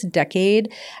that first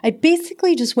decade, I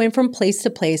basically just went from place to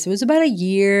place. It was about a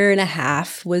year and a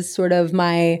half was sort of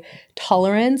my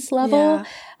tolerance level.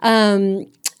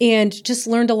 And just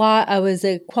learned a lot. I was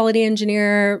a quality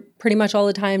engineer pretty much all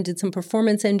the time, did some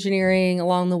performance engineering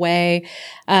along the way,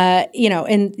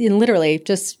 and literally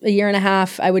just a year and a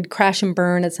half, I would crash and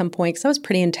burn at some point because I was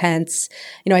pretty intense.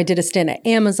 I did a stint at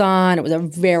Amazon. It was a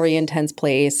very intense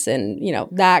place. And,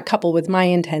 that coupled with my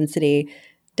intensity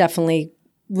definitely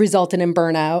resulted in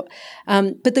burnout.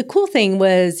 But the cool thing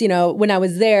was, when I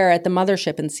was there at the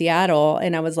mothership in Seattle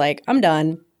and I was like, I'm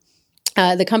done.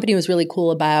 The company was really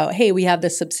cool about, hey, we have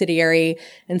this subsidiary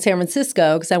in San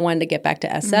Francisco because I wanted to get back to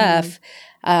SF,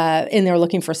 and they were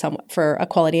looking for a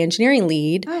quality engineering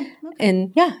lead. Oh,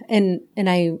 okay. And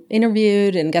I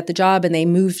interviewed and got the job, and they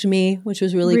moved me, which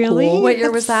was really cool. What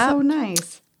year was that? So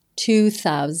nice.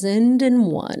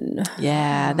 2001.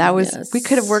 Yeah, that was, we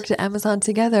could have worked at Amazon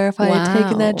together if I had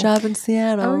taken that job in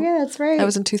Seattle. Oh, yeah, that's right. That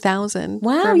was in 2000.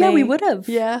 Wow, yeah, we would have.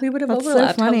 Yeah. We would have That's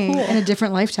overlapped. so funny. How cool. In a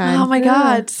different lifetime. Oh my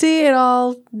God. See, it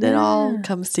all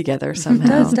comes together somehow. It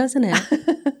does, doesn't it?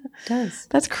 It does.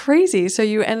 That's crazy. So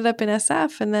you ended up in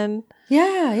SF and then.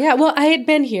 Yeah. Well, I had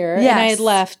been here and I had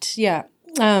left. Yeah.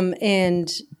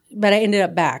 But I ended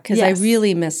up back because I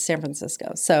really missed San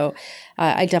Francisco. So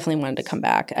I definitely wanted to come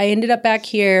back. I ended up back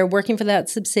here working for that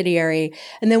subsidiary.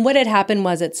 And then what had happened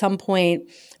was at some point,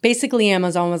 basically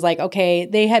Amazon was like, okay,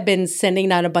 they had been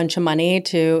sending out a bunch of money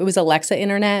it was Alexa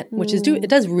Internet, which it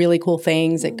does really cool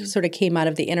things. It sort of came out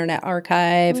of the Internet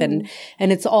Archive and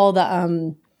it's all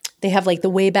the, they have like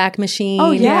the Wayback Machine.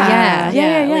 Oh, yeah.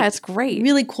 Yeah. Like, it's great.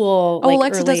 Really cool. Oh, like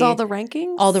Alexa does all the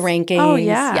rankings? All the rankings. Oh,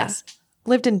 yeah. Yes.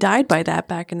 Lived and died by that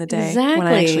back in the day. Exactly. When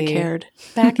I actually cared.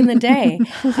 Back in the day.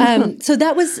 So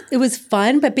it was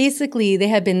fun, but basically they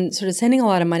had been sort of sending a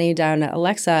lot of money down to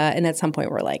Alexa. And at some point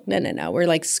we're like, no. We're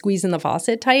like squeezing the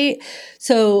faucet tight.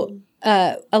 So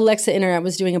Alexa Internet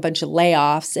was doing a bunch of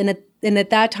layoffs. And and at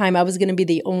that time I was going to be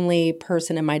the only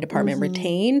person in my department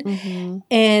retained.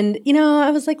 And, you know,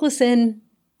 I was like, listen,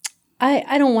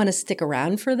 I don't want to stick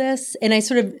around for this. And I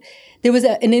sort of, there was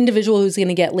an individual who was going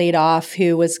to get laid off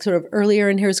who was sort of earlier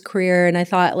in his career. And I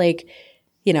thought, like,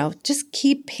 you know, just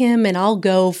keep him and I'll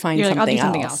go find You're like, something, I'll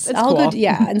do something else. else. It's I'll cool. go,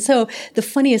 yeah. And so the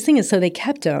funniest thing is, so they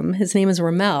kept him. His name is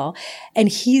Ramel, and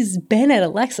he's been at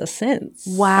Alexa since.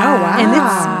 Wow. Oh, wow. And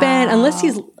it's been, unless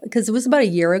he's, because it was about a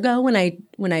year ago when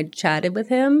I chatted with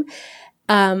him,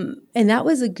 and that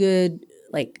was a good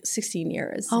like 16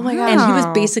 years. Oh my gosh. And he was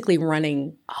basically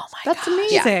running. Oh my That's gosh.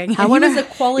 amazing. I was a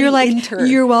quality You're like, intern.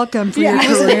 you're welcome for Yeah. your He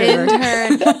was an career.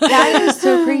 intern. That is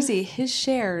so crazy. His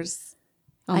shares.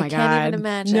 Oh my I God. can't even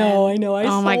imagine. No, I know. I Oh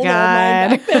sold my all mine God.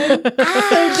 back then.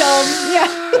 So dumb. Yeah.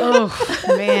 Oh,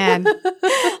 man.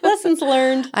 Lessons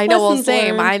learned. I know. Well, Lessons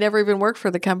same. learned. I never even worked for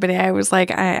the company. I was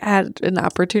like, I had an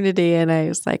opportunity, and I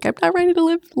was like, I'm not ready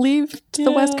to leave to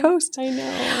the West Coast. I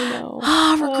know.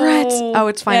 Ah, regret. Oh,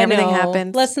 it's fine. I Everything know.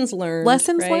 happens. Lessons learned.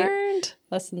 Lessons right? learned.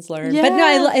 Lessons learned. Yeah. But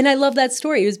no, I love that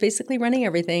story. He was basically running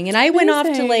everything. And I went off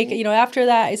to, like, you know, after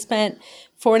that, I spent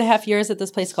 4.5 years at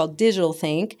this place called Digital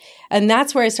Think. And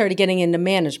that's where I started getting into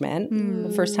management.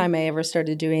 The first time I ever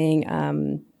started doing,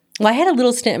 well, I had a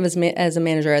little stint as a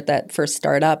manager at that first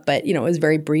startup, but, you know, it was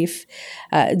very brief.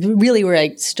 Really where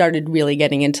I started really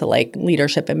getting into like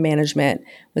leadership and management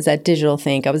was at Digital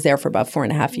Think. I was there for about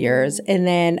 4.5 years. And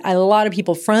then a lot of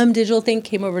people from Digital Think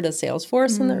came over to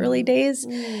Salesforce in the early days.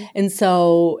 And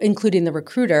so, including the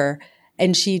recruiter.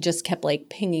 And she just kept like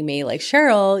pinging me like,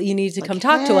 Cheryl, you need to come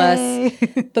talk to us.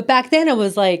 But back then it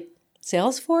was like,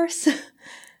 Salesforce?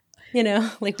 You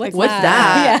know, like what's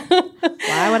that? Yeah.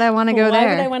 Why would I want to go Why there?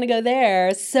 would I want to go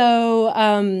there? So,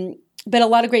 but a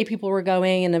lot of great people were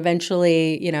going, and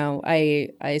eventually, you know,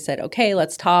 I said, okay,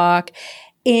 let's talk.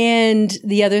 And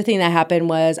the other thing that happened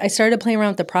was I started playing around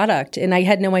with the product, and I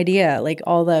had no idea like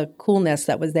all the coolness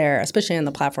that was there, especially on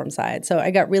the platform side. So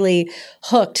I got really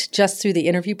hooked just through the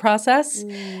interview process.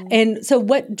 And so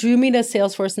what drew me to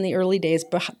Salesforce in the early days,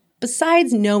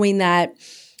 besides knowing that,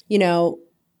 you know,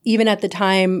 even at the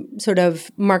time, sort of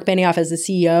Mark Benioff as the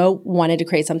CEO wanted to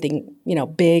create something, you know,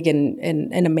 big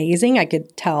and amazing. I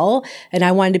could tell. And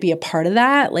I wanted to be a part of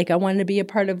that. Like I wanted to be a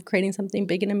part of creating something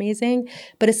big and amazing.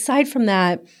 But aside from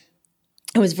that,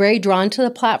 I was very drawn to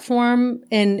the platform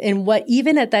and what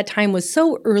even at that time was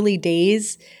so early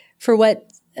days for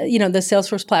what, you know, the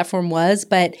Salesforce platform was,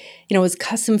 but, you know, it was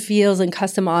custom fields and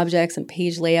custom objects and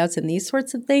page layouts and these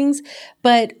sorts of things.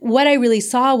 But what I really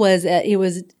saw was it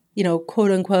was, you know,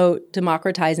 quote unquote,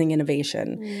 democratizing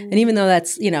innovation. And even though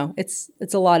that's, you know, it's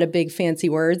a lot of big fancy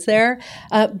words there,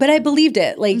 but I believed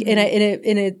it, like, and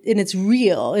it's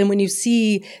real. And when you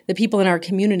see the people in our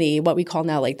community, what we call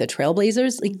now like the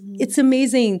trailblazers, like it's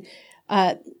amazing,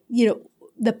 you know,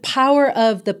 the power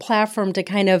of the platform to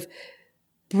kind of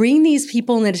bring these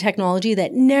people into technology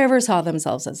that never saw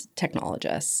themselves as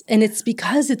technologists. And it's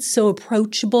because it's so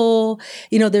approachable.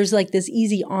 You know, there's like this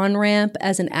easy on-ramp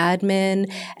as an admin,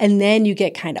 and then you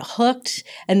get kind of hooked,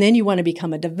 and then you want to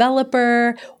become a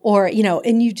developer, or, you know,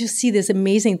 and you just see this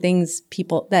amazing things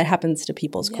that happens to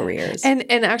people's careers. And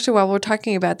actually, while we're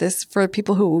talking about this, for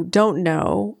people who don't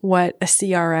know what a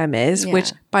CRM is,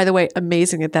 which, by the way,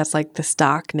 amazing that that's like the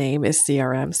stock name is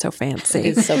CRM, so fancy.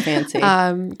 It's so fancy.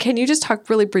 Can you just talk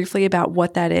really briefly about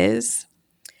what that is?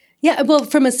 Yeah, well,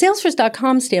 from a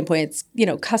Salesforce.com standpoint, it's, you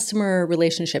know, customer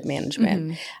relationship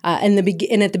management.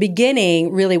 And at the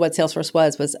beginning, really what Salesforce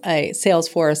was a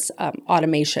Salesforce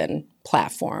automation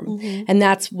platform. And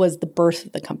that was the birth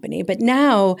of the company. But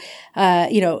now,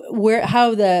 you know,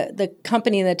 how the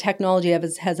company and the technology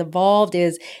has evolved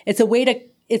is it's a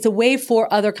way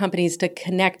for other companies to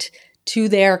connect to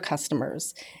their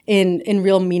customers in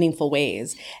real meaningful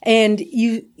ways. And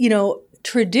you know,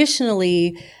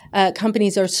 traditionally,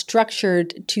 companies are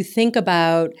structured to think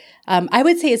about, I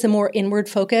would say it's a more inward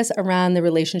focus around the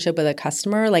relationship with a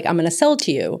customer. Like, I'm going to sell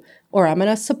to you, or I'm going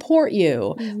to support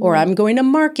you, or I'm going to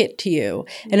market to you.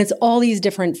 And it's all these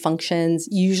different functions,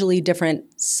 usually different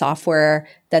software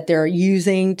that they're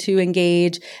using to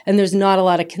engage. And there's not a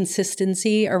lot of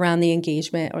consistency around the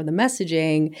engagement or the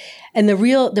messaging. And the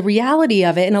reality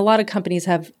of it, and a lot of companies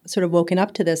have sort of woken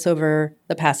up to this over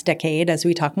the past decade as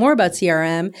we talk more about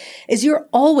CRM, is you're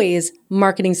always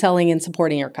marketing, selling, and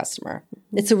supporting your customer.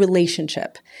 It's a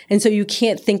relationship. And so you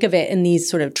can't think of it in these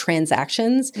sort of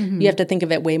transactions. You have to think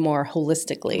of it way more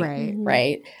holistically,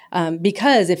 right?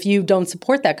 Because if you don't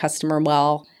support that customer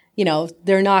well, you know,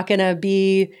 they're not going to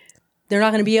be they're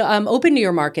not going to be open to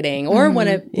your marketing or want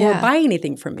to or buy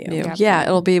anything from you. Yeah,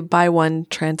 it'll be buy one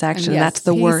transaction. Yes. That's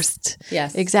the worst.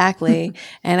 Yes. Exactly.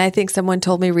 And I think someone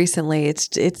told me recently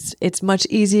it's much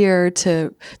easier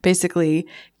to basically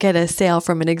get a sale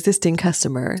from an existing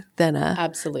customer than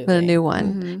a new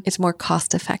one. It's more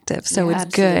cost effective. So it's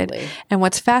good. And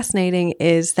what's fascinating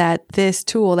is that this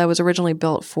tool that was originally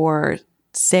built for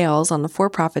sales on the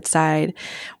for-profit side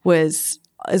is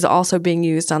also being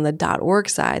used on the .org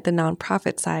side, the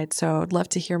nonprofit side. So I'd love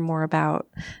to hear more about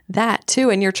that too,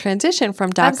 and your transition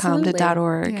from .com to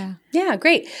 .org. Yeah,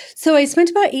 great. So I spent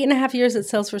about 8.5 years at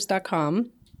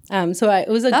Salesforce.com. It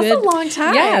was That's a long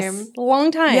time. Yes, a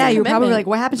long time. Yeah, you were probably like,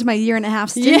 what happened to my 1.5 year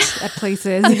stint at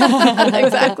places?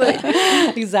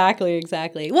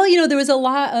 Exactly. Well, there was a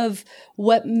lot of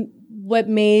what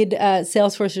made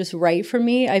Salesforce just right for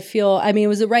me. It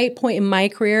was the right point in my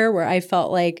career where I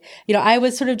felt like, I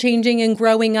was sort of changing and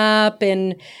growing up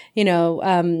and,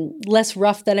 less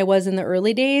rough than I was in the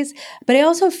early days. But I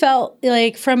also felt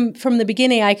like from the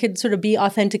beginning, I could sort of be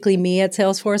authentically me at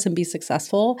Salesforce and be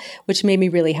successful, which made me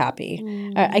really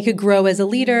happy. I could grow as a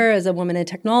leader, as a woman in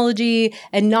technology,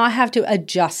 and not have to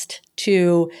adjust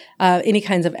to any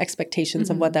kinds of expectations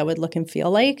of what that would look and feel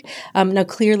like. Now,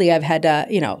 clearly, I've had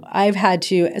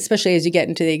to, especially as you get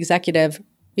into the executive,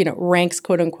 ranks,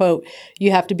 quote unquote, you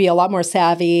have to be a lot more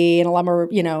savvy and a lot more,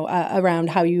 around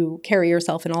how you carry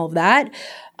yourself and all of that.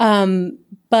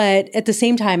 But at the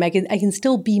same time, I can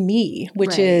still be me,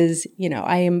 which is,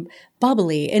 I am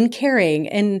bubbly and caring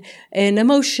and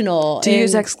emotional. Do you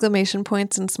use exclamation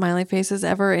points and smiley faces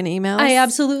ever in emails? I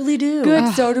absolutely do.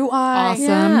 Good, so do I. Awesome.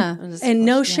 Yeah. And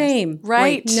no shame.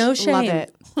 Right. No shame. Love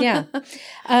it. Yeah.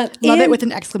 Love it with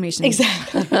an exclamation.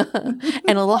 Exactly.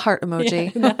 And a little heart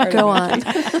emoji. Go on.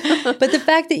 But the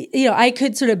fact that, I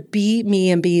could sort of be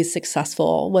me and be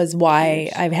successful was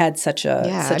why I've had such a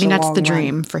That's long the run.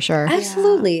 dream for sure.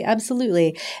 Absolutely.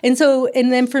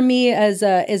 And then for me as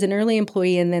an early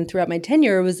employee and then throughout my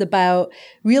tenure, it was about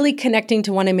really connecting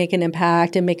to want to make an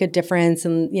impact and make a difference.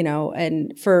 And,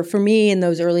 and for me in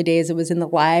those early days, it was in the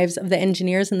lives of the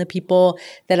engineers and the people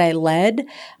that I led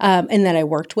and that I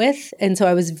worked with. And so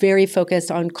I was very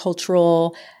focused on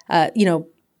cultural,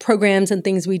 programs and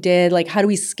things we did, like how do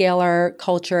we scale our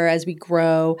culture as we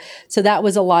grow. So that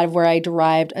was a lot of where I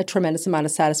derived a tremendous amount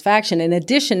of satisfaction in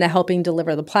addition to helping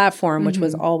deliver the platform, which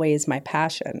was always my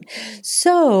passion.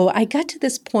 So I got to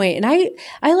this point, and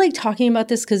I like talking about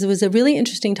this because it was a really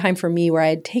interesting time for me where I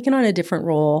had taken on a different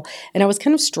role and I was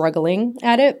kind of struggling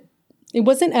at it. It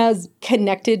wasn't as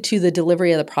connected to the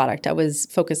delivery of the product. I was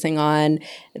focusing on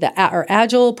our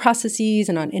agile processes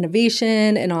and on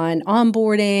innovation and on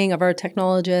onboarding of our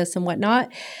technologists and whatnot,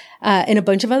 and a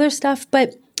bunch of other stuff.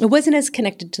 But it wasn't as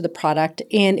connected to the product,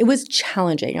 and it was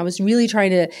challenging. I was really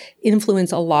trying to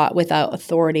influence a lot without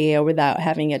authority or without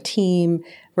having a team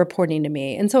reporting to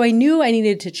me. And so I knew I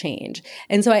needed to change.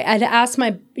 And so I had asked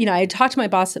I had talked to my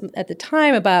boss at the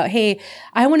time about, hey,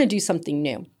 I want to do something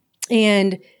new.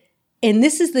 And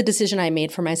this is the decision I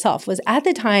made for myself. Was at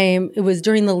the time, it was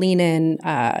during the Lean In,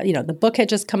 the book had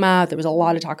just come out. There was a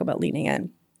lot of talk about leaning in.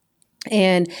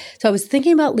 And so I was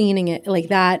thinking about leaning it, like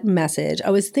that message. I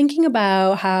was thinking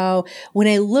about how when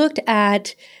I looked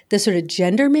at the sort of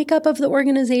gender makeup of the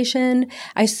organization,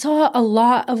 I saw a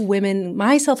lot of women,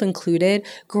 myself included,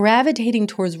 gravitating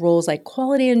towards roles like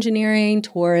quality engineering,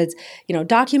 towards,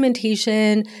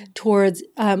 documentation, towards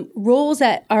roles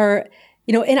that are,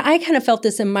 and I kind of felt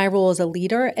this in my role as a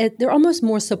leader. They're almost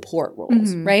more support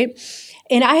roles, right?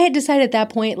 And I had decided at that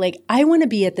point, like, I want to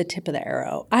be at the tip of the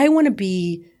arrow. I want to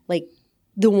be like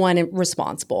the one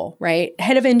responsible, right?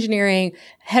 Head of engineering,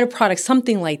 head of product,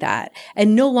 something like that,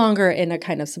 and no longer in a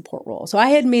kind of support role. So I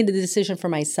had made the decision for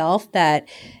myself that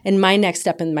in my next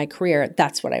step in my career,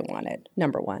 that's what I wanted,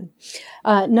 number one.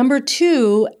 Number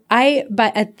two,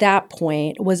 but at that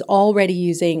point, was already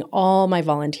using all my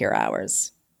volunteer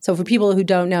hours. So for people who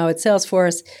don't know, at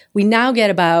Salesforce, we now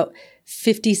get about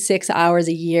 56 hours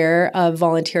a year of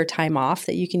volunteer time off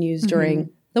that you can use during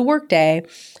the workday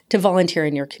to volunteer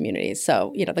in your communities.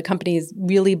 So, the company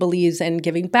really believes in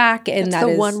giving back. And that's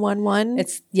the 1-1-1?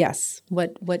 It's, yes,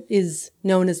 what is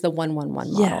known as the 1-1-1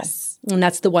 model. Yes. And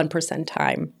that's the 1%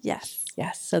 time. Yes.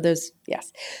 Yes. So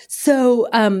yes. So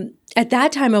at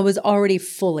that time, I was already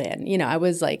full in. I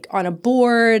was like on a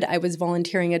board. I was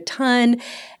volunteering a ton.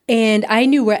 And I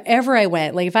knew wherever I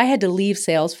went, like if I had to leave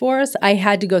Salesforce, I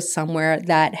had to go somewhere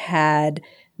that had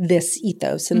this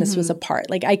ethos and this was a part.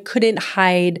 Like I couldn't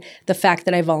hide the fact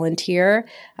that I volunteer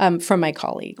from my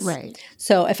colleagues. Right.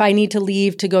 So if I need to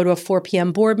leave to go to a 4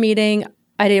 p.m. board meeting,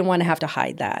 I didn't want to have to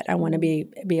hide that. I want to be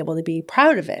able to be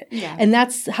proud of it. Yeah. And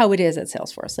that's how it is at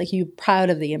Salesforce. Like, you're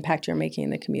proud of the impact you're making in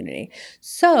the community.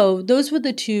 So those were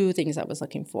the two things I was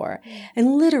looking for.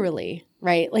 And literally,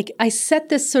 right, like I set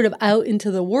this sort of out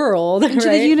into the world. Into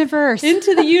the universe.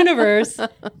 Into the universe.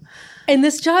 And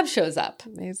this job shows up.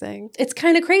 Amazing. It's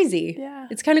kind of crazy. Yeah.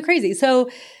 It's kind of crazy.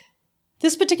 So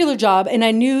this particular job, and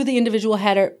I knew the individual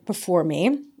had it before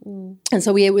me. And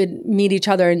so we would meet each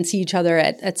other and see each other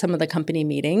at some of the company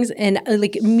meetings. And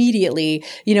like immediately,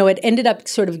 it ended up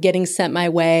sort of getting sent my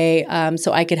way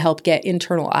so I could help get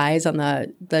internal eyes on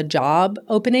the job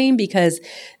opening, because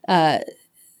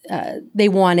they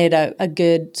wanted a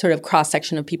good sort of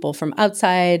cross-section of people from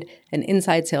outside and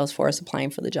inside Salesforce applying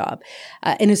for the job.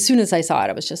 And as soon as I saw it,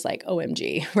 I was just like,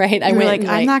 OMG, right? I went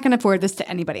I'm not going to forward this to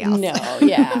anybody else. No,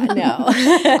 yeah, no.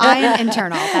 I am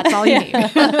internal. That's all you need.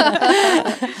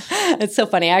 It's so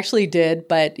funny. I actually did,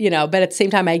 but at the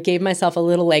same time, I gave myself a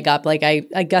little leg up. Like I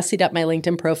gussied up my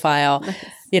LinkedIn profile,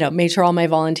 made sure all my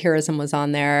volunteerism was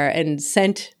on there, and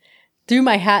threw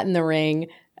my hat in the ring,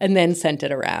 and then sent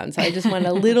it around. So I just wanted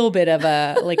a little bit of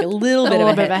a head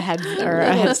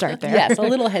start there. Yes, a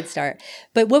little head start.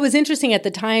 But what was interesting at the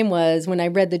time was when I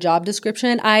read the job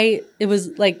description, it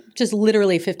was like just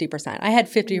literally 50%. I had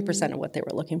 50% of what they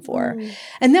were looking for.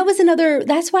 And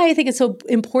that's why I think it's so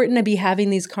important to be having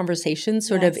these conversations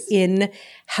sort of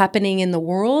happening in the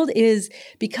world, is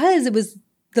because it was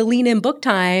the Lean In book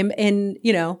time, and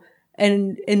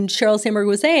And Sheryl Sandberg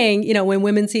was saying, when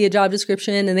women see a job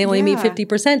description and they only meet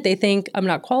 50%, they think I'm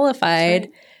not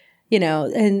qualified,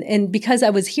 and because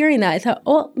I was hearing that, I thought,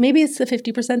 oh, maybe it's the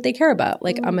 50% they care about.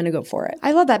 Like, I'm going to go for it.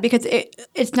 I love that, because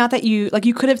it's not that you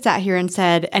could have sat here and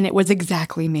said, and it was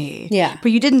exactly me. Yeah.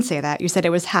 But you didn't say that. You said it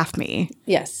was half me.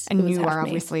 Yes. And you are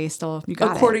obviously still, you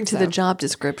got according to the job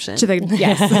description.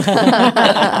 Yes.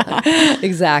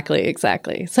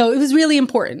 Exactly. So it was really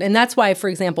important. And that's why, for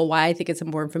example, why I think it's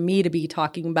important for me to be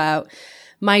talking about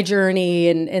my journey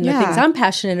and the things I'm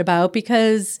passionate about,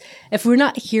 because if we're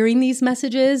not hearing these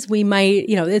messages, we might,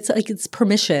 it's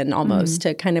permission almost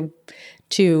to kind of,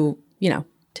 to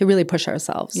really push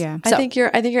ourselves. Yeah. I think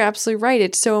you're absolutely right.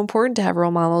 It's so important to have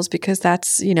role models, because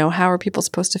that's, how are people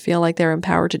supposed to feel like they're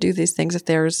empowered to do these things if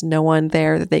there's no one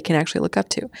there that they can actually look up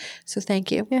to? So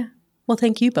thank you. Yeah. Well,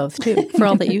 thank you both too for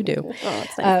all that you do.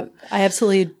 I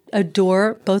absolutely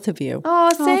adore both of you.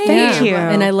 Oh, thank you.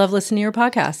 And I love listening to your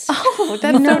podcast. Oh,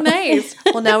 that's so nice.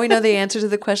 Well, now we know the answer to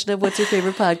the question of what's your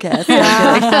favorite podcast.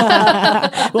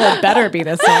 Well, it better be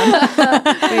this one.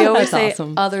 We always say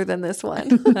other than this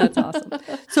one. That's awesome.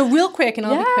 So real quick, and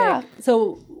I'll be quick.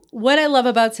 So what I love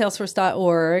about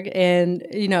Salesforce.org, and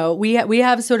we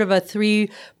have sort of a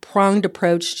 3-pronged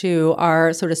approach to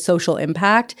our sort of social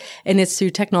impact, and it's through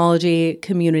technology,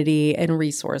 community, and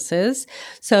resources.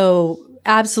 So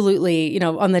absolutely,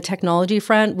 on the technology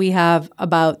front, we have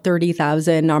about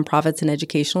 30,000 nonprofits and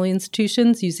educational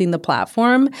institutions using the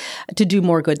platform to do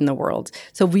more good in the world.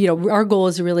 So our goal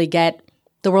is to really get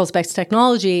the world's best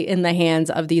technology in the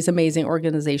hands of these amazing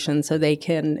organizations so they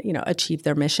can, achieve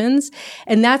their missions.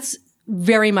 And that's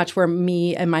very much where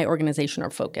me and my organization are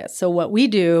focused. So what we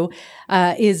do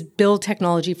is build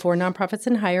technology for nonprofits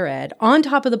in higher ed on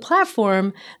top of the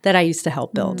platform that I used to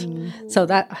help build. So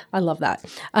that I love that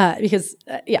because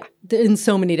in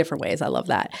so many different ways, I love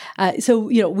that. So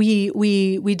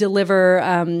we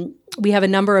deliver. We have a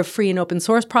number of free and open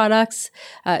source products.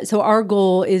 So our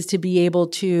goal is to be able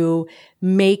to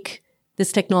make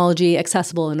this technology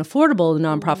accessible and affordable to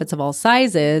nonprofits of all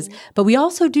sizes, but we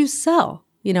also do sell.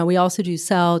 We also do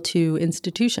sell to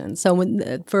institutions. So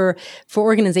for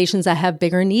organizations that have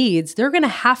bigger needs, they're going to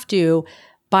have to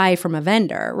buy from a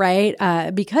vendor, right?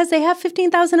 Because they have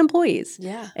 15,000 employees.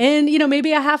 Yeah. And,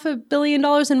 maybe $500 million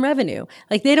in revenue.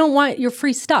 Like, they don't want your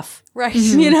free stuff. Right.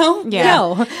 Yeah.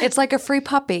 No. It's like a free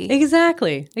puppy.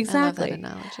 Exactly. I love that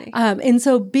analogy. And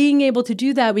so being able to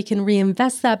do that, we can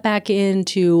reinvest that back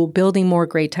into building more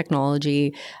great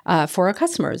technology for our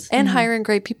customers. And hiring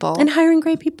great people.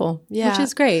 Which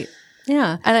is great.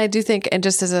 Yeah. And I do think, and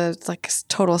just as a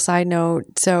total side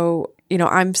note, so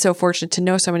I'm so fortunate to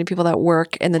know so many people that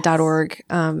work in the .org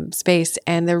space,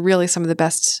 and they're really some of the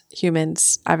best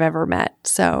humans I've ever met.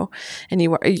 So, and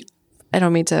I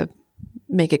don't mean to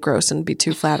make it gross and be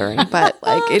too flattering, but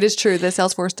it is true. The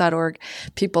Salesforce.org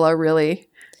people are really,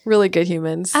 really good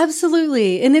humans.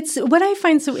 Absolutely. And it's what I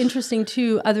find so interesting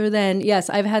too, other than, yes,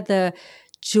 I've had the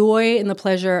joy and the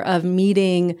pleasure of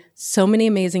meeting so many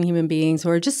amazing human beings who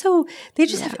are just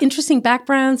have interesting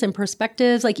backgrounds and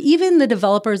perspectives. Like, even the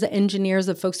developers, the engineers,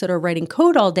 the folks that are writing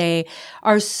code all day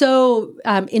are so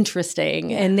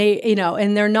interesting. And they,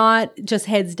 and they're not just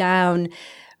heads down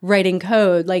writing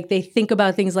code. Like they think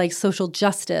about things like social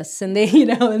justice, and they,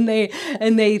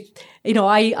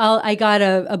 I got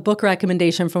a book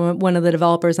recommendation from one of the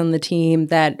developers on the team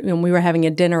that when we were having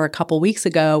a dinner a couple weeks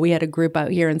ago, we had a group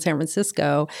out here in San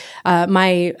Francisco.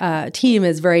 My team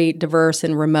is very diverse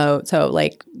and remote, so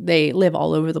like they live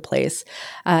all over the place,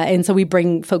 and so we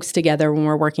bring folks together when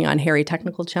we're working on hairy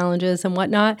technical challenges and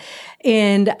whatnot.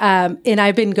 And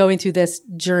I've been going through this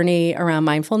journey around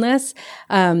mindfulness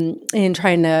and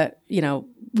trying to,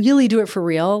 really do it for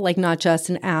real, like not just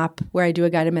an app where I do a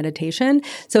guided meditation.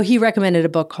 So he recommended a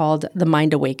book called The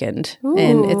Mind Awakened. Ooh.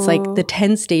 And it's like the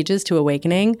 10 stages to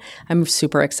awakening. I'm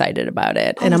super excited about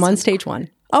it. And I'm on stage 1.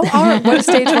 Oh, all right. What is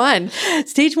stage 1?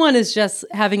 Stage 1 is just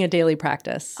having a daily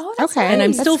practice. Oh, that's okay. nice. And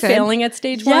I'm still failing at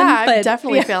stage 1. Yeah, but I'm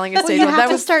definitely failing at stage You 1.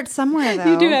 have to start somewhere,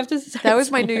 though. You do have to start. That was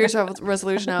my New Year's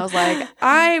resolution. I was like,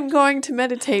 I'm going to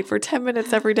meditate for 10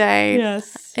 minutes every day.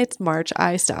 Yes. It's March.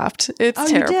 I stopped. It's Oh,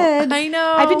 terrible. you did? I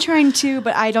know. I've been trying to,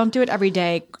 but I don't do it every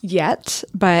day yet.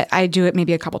 But I do it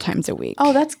maybe a couple times a week.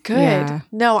 Oh, that's good. Yeah.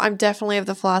 No, I'm definitely of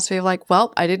the philosophy of like,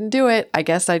 well, I didn't do it. I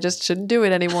guess I just shouldn't do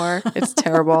it anymore. It's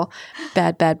terrible.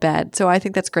 Bad, bad, bad. So I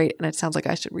think that's great. And it sounds like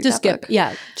I should read that book.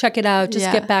 Check it out. Just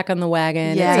Yeah. get back on the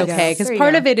wagon. Yeah. It's okay. Because There you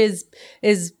part go. of it is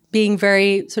being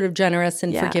very sort of generous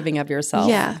and Yeah. forgiving of yourself.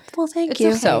 Yeah. Well, thank It's you.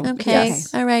 okay. So, Okay.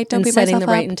 yes. All right. Don't And beat setting myself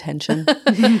the right up. intention.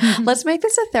 Let's make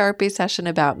this a therapy session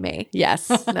about me. Yes.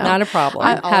 Not a problem.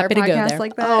 I'm All our happy to go podcasts there.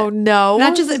 like that. Oh no!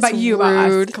 Not just That's about you, about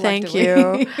us rude. Thank you.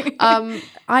 collectively.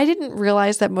 I didn't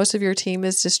realize that most of your team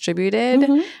is distributed.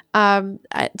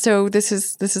 So this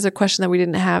is a question that we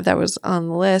didn't have that was on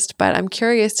the list, but I'm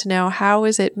curious to know, how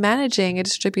is it managing a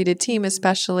distributed team,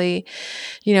 especially,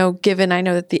 given I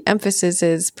know that the emphasis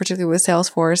is particularly with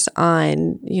Salesforce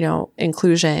on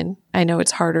inclusion. I know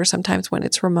it's harder sometimes when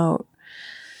it's remote.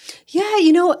 Yeah,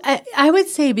 I would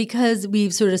say because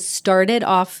we've sort of started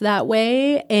off that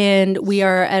way and we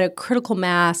are at a critical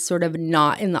mass, sort of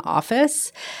not in the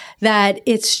office, that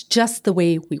it's just the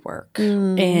way we work.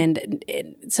 And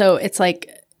so it's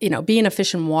like, being a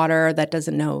fish in water that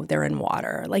doesn't know they're in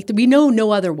water. Like we know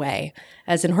no other way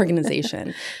as an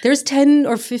organization. There's 10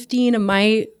 or 15 of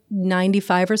my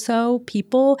 95 or so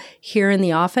people here in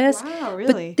the office. Wow,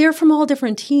 really? But they're from all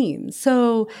different teams.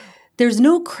 So there's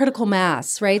no critical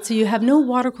mass, right? So you have no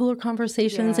water cooler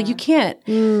conversations. Like you can't.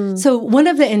 So one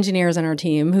of the engineers on our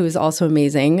team, who is also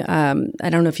amazing, I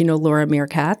don't know if you know Laura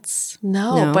Meerkatz.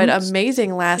 No, but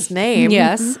amazing last name.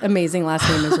 Yes, amazing last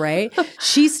name is right.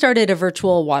 She started a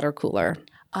virtual water cooler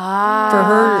for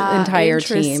her entire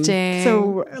team. Interesting.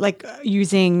 So, like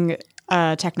using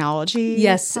technology.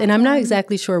 Yes, and I'm not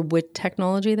exactly sure what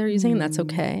technology they're using, and that's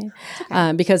okay,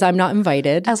 because I'm not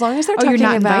invited. As long as they're you're talking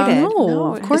not about invited?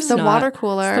 No, of course it's the not. water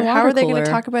cooler. It's the How water are they going cooler.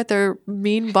 to talk about their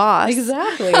mean boss?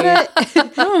 Exactly.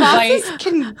 Bosses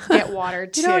can get water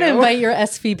too. You don't invite your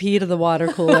SVP to the water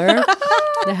cooler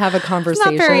to have a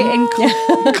conversation. Not very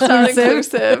Not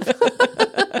inclusive.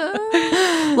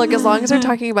 Look, as long as they're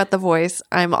talking about the voice,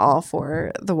 I'm all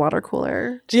for the water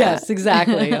cooler. Yes,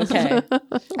 exactly. Okay.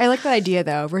 I like that idea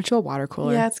though. Virtual water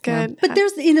cooler. Yeah, it's good. But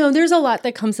there's a lot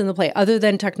that comes into play other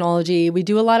than technology. We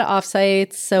do a lot of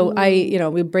offsites. So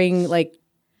we bring like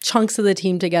chunks of the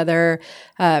team together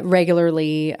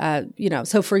regularly.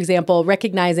 So for example,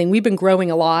 recognizing we've been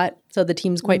growing a lot. So the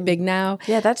team's quite big now.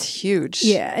 Yeah, that's huge.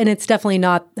 Yeah, and it's definitely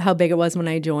not how big it was when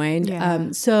I joined.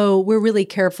 Yeah. So we're really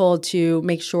careful to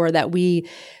make sure that we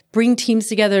bring teams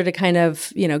together to kind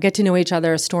of, get to know each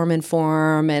other, storm and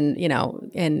form, and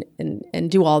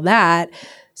and do all that,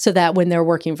 so that when they're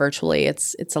working virtually,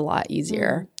 it's a lot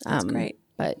easier. That's great.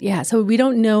 But yeah, so we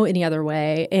don't know any other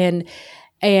way, and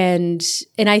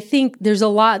I think there's a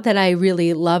lot that I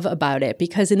really love about it,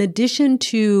 because in addition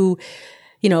to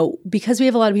because we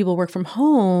have a lot of people work from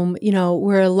home,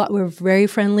 we're very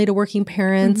friendly to working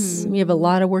parents. We have a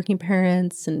lot of working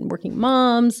parents and working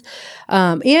moms,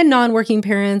 and non-working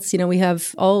parents. We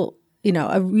have all,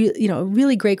 a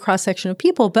really great cross section of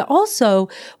people, but also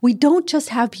we don't just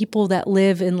have people that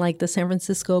live in like the San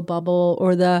Francisco bubble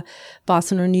or the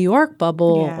Boston or New York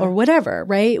bubble or whatever,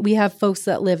 right? We have folks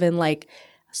that live in like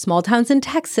small towns in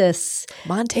Texas,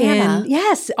 Montana. and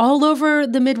yes, all over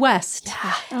the Midwest.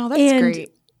 Yeah. Oh, that's great.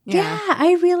 Yeah,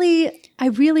 I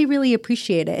really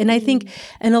appreciate it. And I think,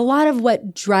 and a lot of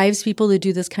what drives people to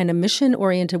do this kind of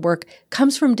mission-oriented work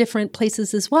comes from different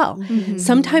places as well.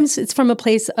 Sometimes it's from a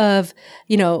place of,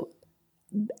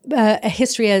 a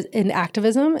history in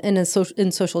activism and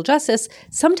in social justice,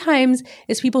 sometimes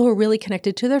it's people who are really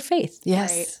connected to their faith.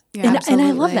 Yes. Right. Yeah, And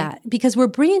I love that because we're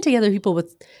bringing together people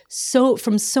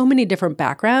from so many different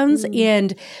backgrounds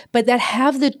but that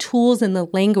have the tools and the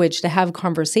language to have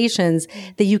conversations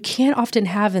that you can't often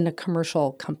have in a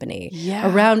commercial company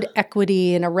around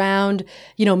equity and around,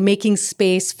 making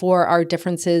space for our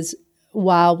differences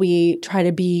while we try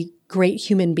to be great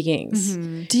human beings.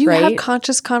 Do you have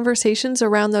conscious conversations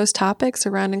around those topics,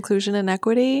 around inclusion and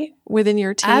equity within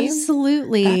your team?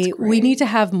 Absolutely. We need to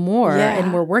have more,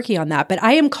 and we're working on that. But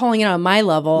I am calling it on my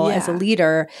level as a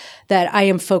leader that I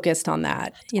am focused on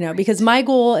that, because my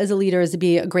goal as a leader is to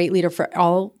be a great leader for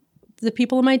all the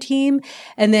people on my team.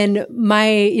 And then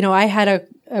I had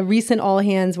a recent all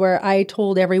hands where I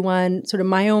told everyone sort of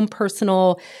my own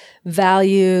personal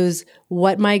values,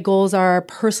 what my goals are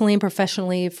personally and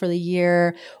professionally for the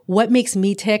year, what makes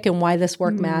me tick and why this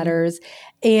work matters.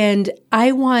 And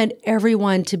I want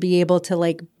everyone to be able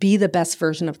to be the best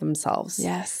version of themselves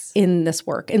in this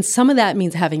work. And some of that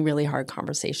means having really hard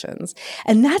conversations.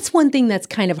 And that's one thing that's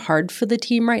kind of hard for the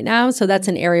team right now. So that's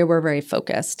an area we're very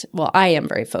focused. Well, I am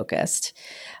very focused,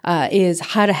 is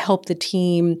how to help the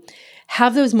team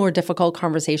have those more difficult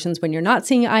conversations when you're not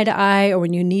seeing eye to eye or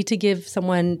when you need to give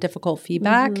someone difficult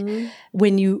feedback,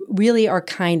 when you really are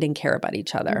kind and care about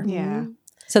each other. Yeah.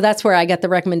 So that's where I get the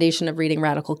recommendation of reading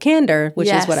Radical Candor, which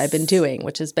is what I've been doing,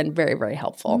 which has been very, very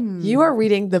helpful. You are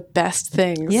reading the best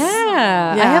things.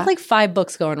 Yeah. I have 5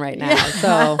 books going right now.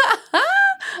 So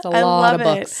it's a lot of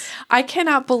books. I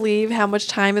cannot believe how much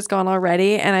time has gone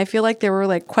already. And I feel like there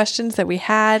were questions that we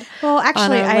had. Well,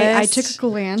 actually, on our I list. took a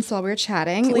glance while we were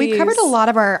chatting. Please. We covered a lot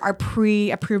of our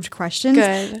pre-approved questions.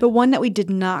 Good. But one that we did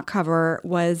not cover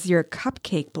was your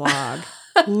cupcake blog.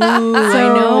 Ooh,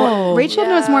 I know. Rachel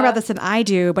knows more about this than I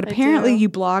do, but apparently you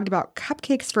blogged about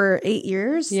cupcakes for 8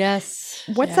 years. Yes.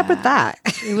 What's up with that?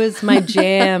 It was my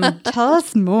jam. Tell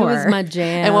us more. It was my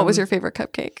jam. And what was your favorite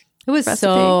cupcake? It was recipe?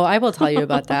 I will tell you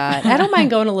about that. I don't mind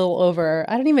going a little over.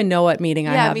 I don't even know what meeting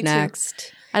I have me too.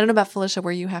 next. I don't know about Felicia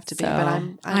where you have to be, but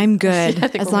I'm good. I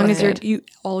think As we're long both as good.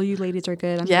 all you ladies are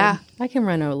good. I'm Yeah. good. I can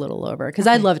run a little over because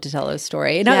I'd love to tell a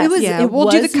story. No, Yes. it We'll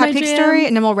do the was my cupcake jam. story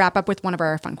and then we'll wrap up with one of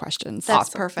our fun questions.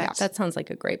 That's perfect. That sounds like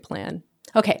a great plan.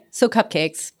 Okay, so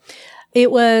cupcakes.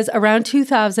 It was around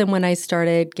 2000 when I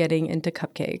started getting into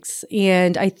cupcakes.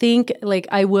 And I think,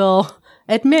 I will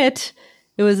admit,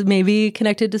 it was maybe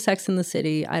connected to Sex in the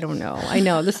City. I don't know. I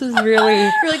know. This is really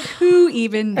You're like, who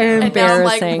even knows? And now I'm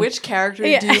embarrassing. which character do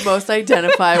you most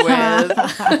identify with?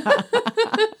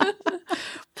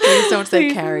 Please don't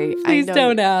say Carrie. Please I know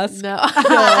don't ask. No.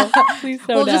 Please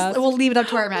don't ask. We'll leave it up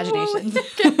to our imaginations.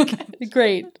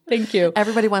 Great. Thank you.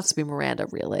 Everybody wants to be Miranda,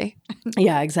 really.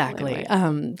 Yeah, exactly.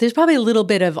 There's probably a little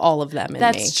bit of all of them in me.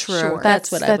 That's true. Sure.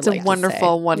 That's what I that's would a like to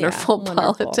wonderful, say. wonderful Yeah,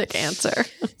 politic answer.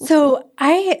 So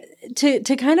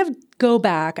to kind of go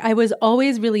back, I was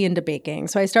always really into baking.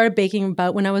 So I started baking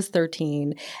about when I was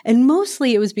 13. And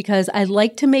mostly it was because I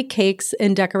like to make cakes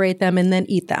and decorate them and then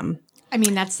eat them. I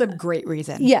mean, that's a great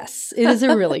reason. Yes, it is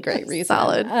a really great reason.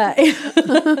 Solid.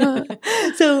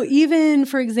 So even,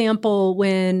 for example,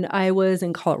 when I was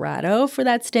in Colorado for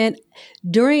that stint,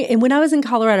 when I was in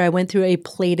Colorado, I went through a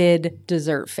plated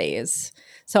dessert phase.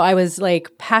 So I was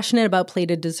passionate about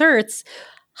plated desserts.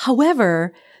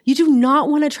 However, you do not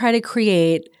want to try to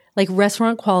create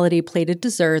restaurant quality plated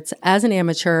desserts as an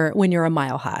amateur when you're a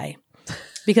mile high.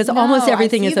 Because almost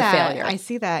everything is a failure. I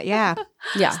see that. Yeah.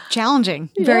 Yeah.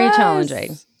 Challenging. Very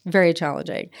challenging. Very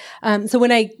challenging. So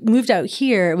when I moved out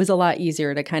here, it was a lot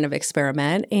easier to kind of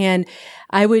experiment. And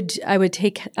I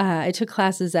took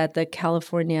classes at the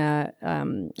California,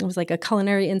 it was a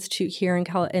culinary institute here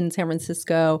in San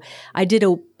Francisco. I did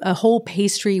a whole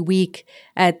pastry week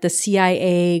at the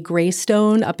CIA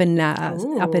Greystone up in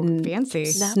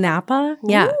fancy. Napa.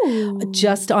 Yeah.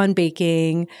 Just on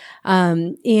baking.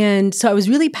 And so I was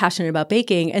really passionate about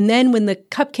baking. And then when the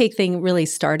cupcake thing really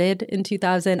started in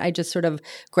 2000, I just sort of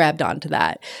grabbed onto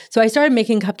that. So I started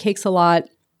making cupcakes a lot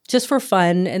just for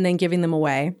fun and then giving them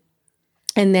away.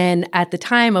 And then at the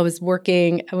time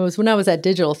when I was at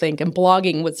Digital Think and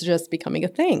blogging was just becoming a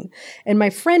thing. And my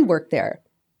friend worked there.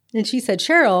 And she said,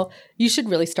 Cheryl, you should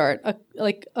really start a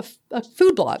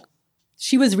food blog.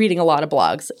 She was reading a lot of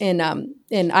blogs. And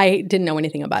and I didn't know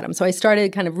anything about them. So I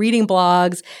started kind of reading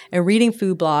blogs and reading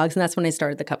food blogs, and that's when I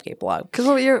started the cupcake blog. Because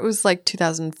what year? It was like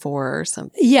 2004 or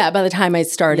something. Yeah, by the time I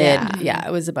started, Yeah.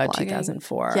 it was about Blogging.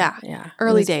 2004. Yeah.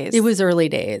 Early days. It was early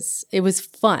days. It was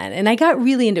fun. And I got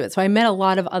really into it. So I met a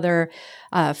lot of other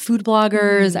food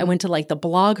bloggers. I went to like the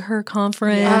Blog Her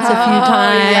conference a few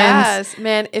times. Yes,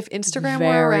 man. If Instagram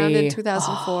were around in Very-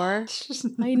 2004,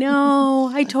 I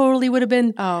know. I totally would have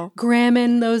been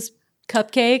gramming those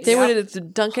cupcakes. they would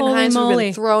have Duncan Holy Hines would have moly.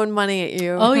 been throwing money at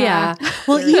you. Oh yeah.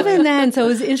 Well, even then, so it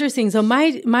was interesting. So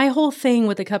my whole thing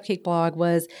with the cupcake blog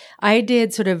was I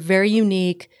did sort of very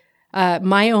unique,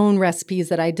 my own recipes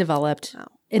that I developed,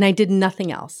 and I did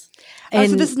nothing else. Oh,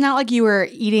 so this is not like you were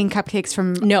eating cupcakes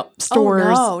from No.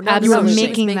 stores. no, you were absolutely. making She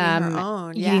was making them, her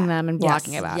own. eating Yeah. them, and Yes.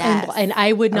 blogging about Yes. it. And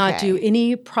I would not do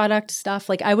any product stuff.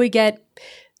 Like I would get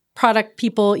product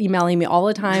people emailing me all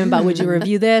the time about would you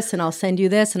review this and I'll send you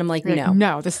this, and I'm like, no.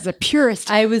 No, this is a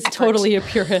purist. I was totally a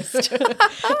purist.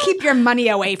 Keep your money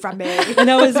away from me.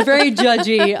 And I was very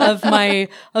judgy of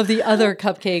the other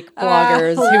cupcake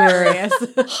bloggers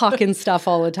who were hawking stuff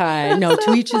all the time. No,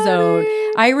 to each his own.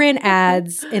 I ran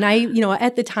ads, and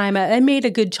at the time I made a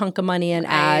good chunk of money in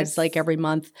ads like every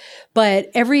month.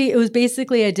 But it was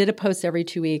basically I did a post every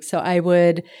 2 weeks. So I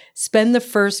would spend the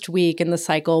first week in the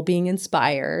cycle being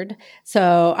inspired.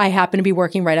 So I happened to be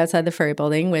working right outside the Ferry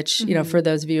Building, which, for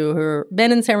those of you who have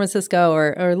been in San Francisco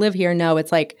or live here know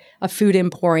it's like a food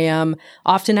emporium.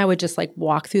 Often I would just like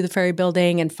walk through the Ferry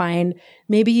Building and find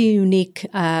maybe a unique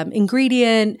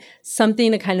ingredient,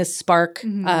 something to kind of spark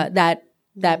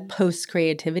that post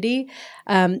creativity.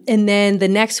 And then the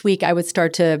next week I would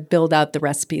start to build out the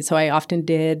recipe. So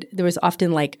there was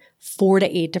often like 4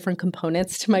 to 8 different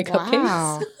components to my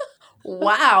cupcakes.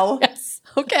 Wow. Yes.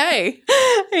 Okay.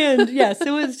 And yes, it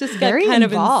was just Very kind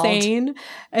involved. of insane.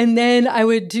 And then I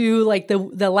would do like the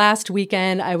last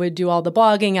weekend, I would do all the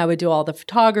blogging, I would do all the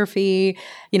photography,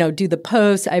 do the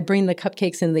posts. I bring the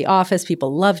cupcakes into the office.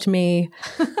 People loved me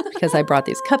because I brought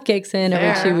these cupcakes in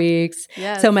every 2 weeks.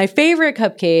 Yes. So my favorite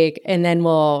cupcake, and then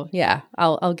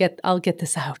I'll get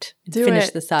this out and finish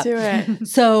this up. Do it.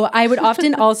 So I would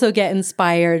often also get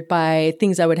inspired by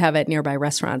things I would have at nearby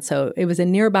restaurants. So it was a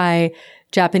nearby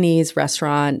Japanese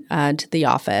restaurant to the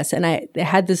office. And I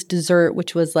had this dessert,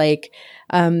 which was like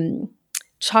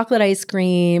chocolate ice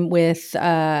cream with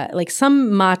like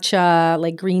some matcha,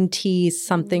 like green tea,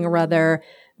 something or other.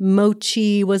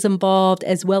 Mochi was involved,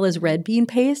 as well as red bean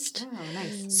paste. Oh,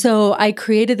 nice. So I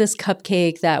created this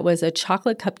cupcake that was a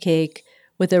chocolate cupcake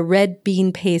with a red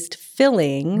bean paste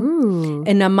filling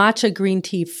and a matcha green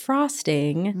tea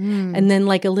frosting, and then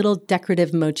like a little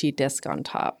decorative mochi disc on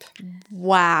top.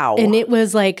 Wow. And it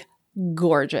was like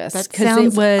gorgeous. That 'cause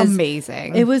sounds it was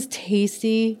amazing. It was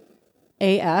tasty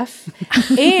AF.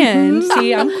 And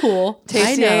see, I'm cool.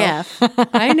 Tasty I know. AF.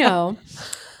 I know.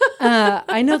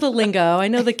 I know the lingo. I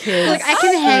know the kids. Like I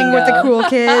can hang with the cool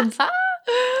kids.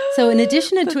 So in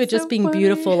addition to it just being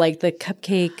beautiful, like the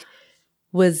cupcake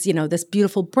was, this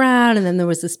beautiful brown, and then there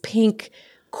was this pink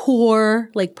core,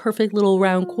 like perfect little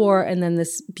round core, and then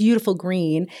this beautiful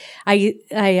green.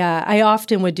 I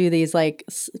often would do these like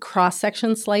cross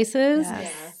section slices,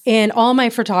 and all my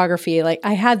photography, like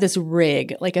I had this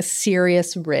rig, like a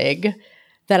serious rig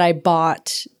that I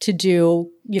bought to do,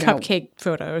 Cupcake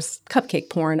photos. cupcake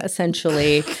porn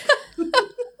essentially.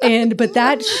 But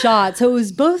that shot, so it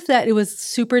was both that it was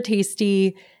super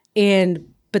tasty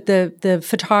but the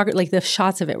photography, like the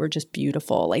shots of it were just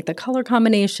beautiful, like the color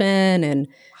combination. And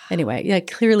anyway, yeah,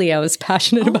 clearly I was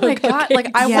passionate about Oh my God. cupcakes.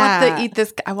 Like I want to eat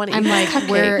this. I want to eat I'm this like, cupcake.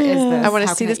 where is this? I want to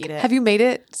How see can I this. eat it? Have you made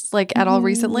it like at all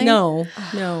recently? No.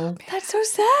 That's so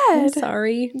sad.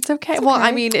 Sorry. It's okay. Well,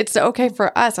 I mean, it's okay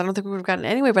for us. I don't think we would have gotten it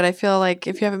anyway, but I feel like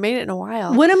if you haven't made it in a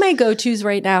while. One of my go-tos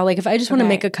right now, like if I just want to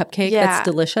make a cupcake Yeah. that's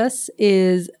delicious,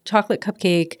 is chocolate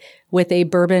cupcake with a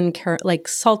bourbon, like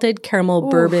salted caramel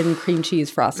bourbon cream cheese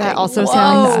frosting. That also Whoa.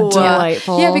 sounds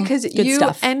delightful. Yeah, because Good you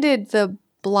stuff. ended the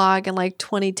blog in like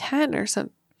 2010 or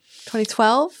something.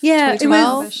 2012? Yeah, it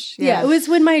 2012? was. Yeah, it was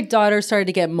when my daughter started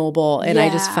to get mobile, and I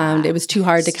just Yeah. found it was too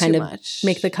hard to It's kind too of much.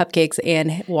 make the cupcakes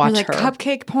and watch like her.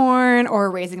 cupcake porn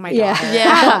or raising my Yeah. daughter. Yeah.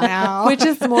 I don't know. Which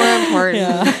is more important.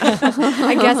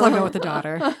 I guess I'll go with the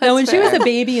daughter. Now, when she was a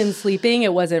baby and sleeping,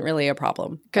 it wasn't really a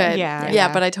problem. Good. Yeah.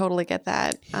 Yeah, but I totally get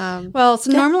that. Well,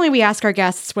 so normally we ask our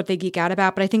guests what they geek out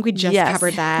about, but I think we just Yes,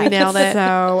 covered that. we nailed it.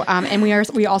 So, and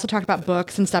we also talked about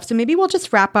books and stuff. So maybe we'll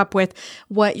just wrap up with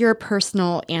what your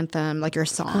personal anthem, like your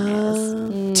song,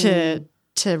 is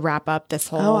to wrap up this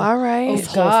whole. all right. This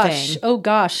whole thing. Oh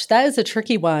gosh, that is a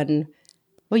tricky one.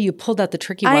 Well, you pulled out the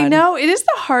tricky one. I know it is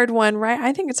the hard one, right?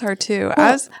 I think it's hard too.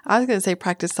 I was going to say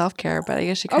practice self-care, but I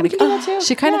guess she kind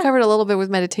of covered a little bit with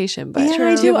meditation. But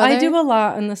Yeah, I do a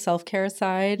lot on the self-care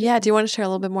side. Yeah. Do you want to share a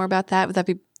little bit more about that? Would that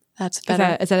be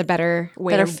better? Is that a better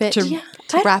way Better fit to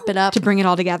wrap it up? to bring it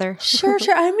all together? Sure.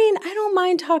 I mean, I don't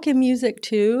mind talking music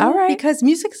too. All right. Because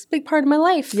music's a big part of my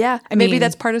life. Yeah. I Maybe mean,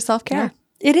 that's part of self-care.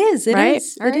 It is. It Right?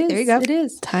 is. All right, It is. there you go. It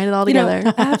is. Tying it all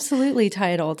together. Absolutely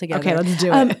tie it all together. Okay, let's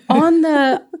do it. On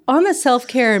the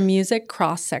self-care and music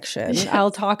cross section, I'll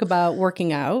talk about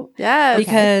working out. Yes.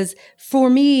 Because for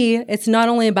me, it's not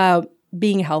only about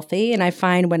being healthy, and I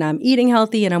find when I'm eating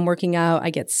healthy and I'm working out, I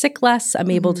get sick less.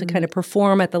 I'm able to kind of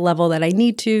perform at the level that I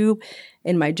need to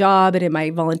in my job and in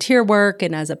my volunteer work.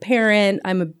 And as a parent,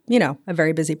 I'm a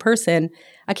very busy person.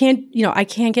 I can't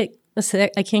get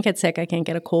sick. I can't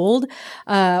get a cold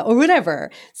or whatever.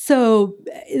 So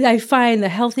I find the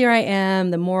healthier I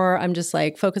am, the more I'm just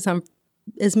like focused on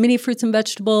as many fruits and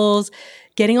vegetables,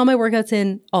 getting all my workouts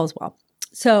in, all is well.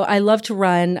 So I love to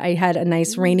run. I had a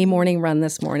nice rainy morning run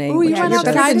this morning. Oh, you ran you're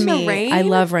better outside in than the me. rain? I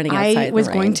love running outside I in was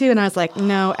the going rain. to, and I was like,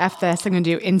 no, F this. I'm going to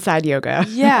do inside yoga.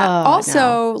 Yeah. Oh,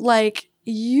 Also, like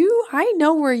I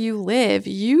know where you live.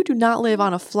 You do not live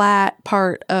on a flat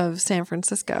part of San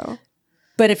Francisco.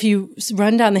 But if you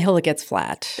run down the hill, it gets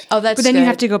flat. Oh, that's But then you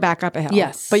have to go back up a hill.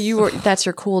 Yes. But that's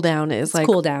your cool down is like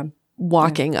cool down.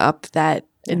 walking up that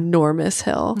enormous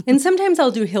hill. And sometimes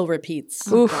I'll do hill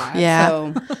repeats. Oof, yeah.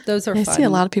 So those are I fun. see a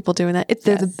lot of people doing that. It's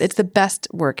the best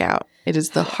workout. It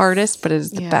is the hardest, but it is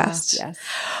the best.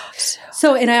 Yes.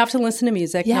 So, and I often listen to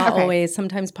music, not okay. always,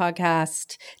 sometimes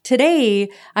podcast. Today,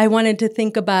 I wanted to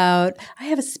think about, I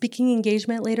have a speaking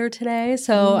engagement later today.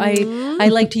 So I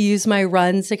like to use my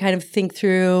runs to kind of think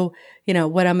through,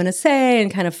 what I'm going to say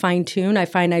and kind of fine tune. I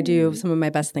find I do some of my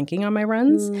best thinking on my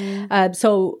runs.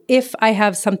 So if I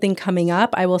have something coming up,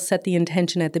 I will set the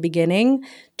intention at the beginning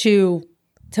to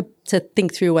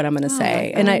think through what I'm going to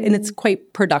say. And it's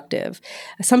quite productive.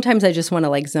 Sometimes I just want to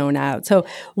like zone out. So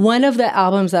one of the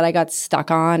albums that I got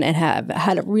stuck on and have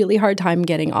had a really hard time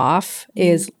getting off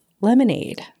is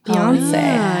Lemonade, Beyonce.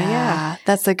 Yeah.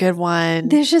 That's a good one.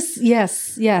 There's just,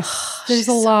 yes. There's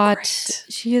a lot.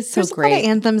 She is so There's great. a lot of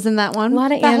anthems in that one. A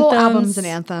lot of that whole anthems. album's an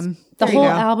anthem. The There you whole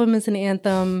go. album is an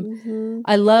anthem.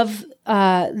 I love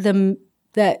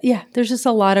there's just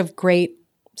a lot of great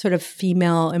sort of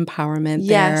female empowerment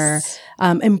Yes.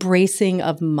 there. Embracing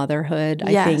of motherhood.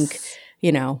 I think,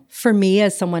 for me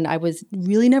as someone, I was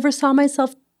really never saw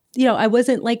myself, I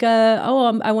wasn't like I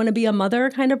want to be a mother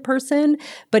kind of person,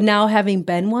 but now having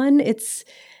been one, it's,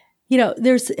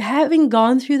 there's having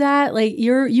gone through that, like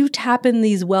you tap in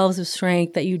these wells of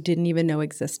strength that you didn't even know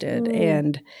existed.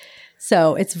 And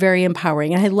so it's very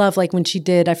empowering. And I love like when she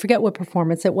did, I forget what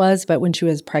performance it was, but when she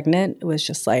was pregnant, it was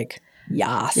just like,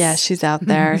 yes. Yeah, she's out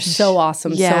there. So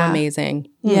awesome. So Yeah. amazing.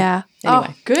 Yeah. Anyway.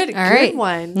 Oh, good right.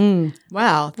 one.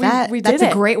 Wow. We That's did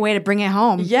a it. great way to bring it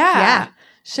home. Yeah.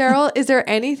 Cheryl, is there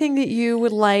anything that you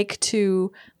would like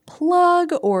to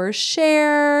plug or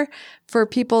share for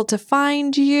people to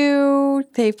find you?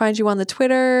 They find you on the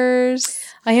Twitters.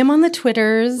 I am on the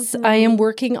Twitters. I am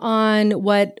working on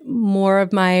what more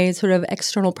of my sort of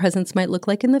external presence might look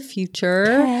like in the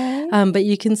future. But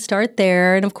you can start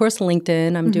there. And of course,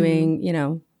 LinkedIn. I'm doing,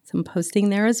 some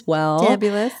posting there as well.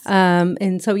 Fabulous.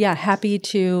 And so, happy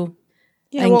to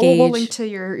Yeah, engage. we'll link to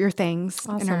your things.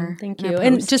 Awesome. In our, Thank in our you.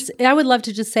 And post. just, I would love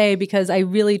to just say, because I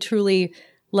really, truly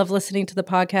love listening to the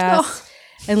podcast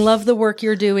and love the work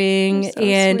you're doing.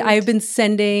 And sweet. I've been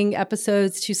sending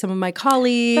episodes to some of my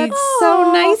colleagues. That's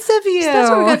so nice of you. That's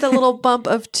where we got the little bump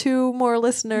of 2 more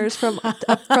listeners from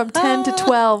 10 to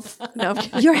 12. No, I'm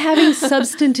kidding. You're having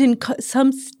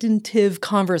substantive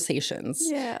conversations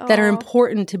that are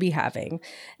important to be having.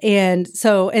 And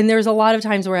so, and there's a lot of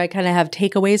times where I kind of have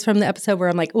takeaways from the episode where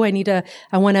I'm like, oh,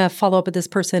 I want to follow up with this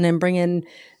person and bring in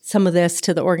some of this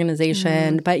to the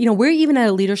organization. But, we're even at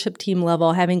a leadership team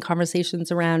level having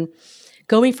conversations around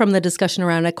going from the discussion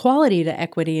around equality to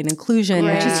equity and inclusion,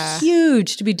 which is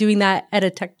huge to be doing that at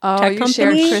a tech You company.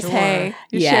 shared Chris Hay.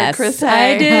 You shared Yes, Chris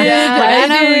Hay. I did. Yeah, I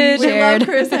did. We love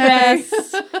Chris Hay.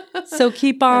 So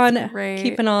keep on great.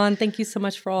 keeping on. Thank you so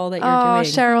much for all that you're Oh,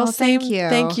 doing. Cheryl, Oh, thank you.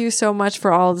 Thank you so much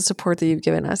for all the support that you've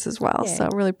given us as well. So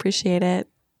really appreciate it.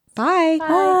 Bye.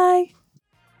 Bye.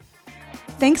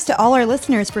 Thanks to all our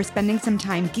listeners for spending some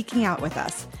time geeking out with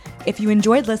us. If you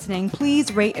enjoyed listening,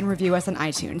 please rate and review us on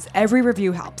iTunes. Every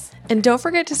review helps. And don't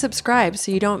forget to subscribe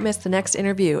so you don't miss the next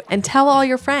interview. And tell all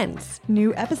your friends.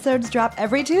 New episodes drop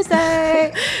every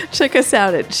Tuesday. Check us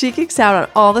out at She Geeks Out on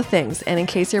all the things. And in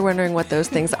case you're wondering what those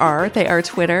things are, they are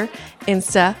Twitter,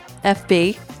 Insta,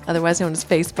 FB, otherwise known as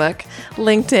Facebook,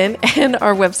 LinkedIn, and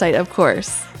our website, of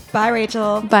course. Bye,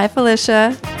 Rachel. Bye,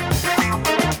 Felicia.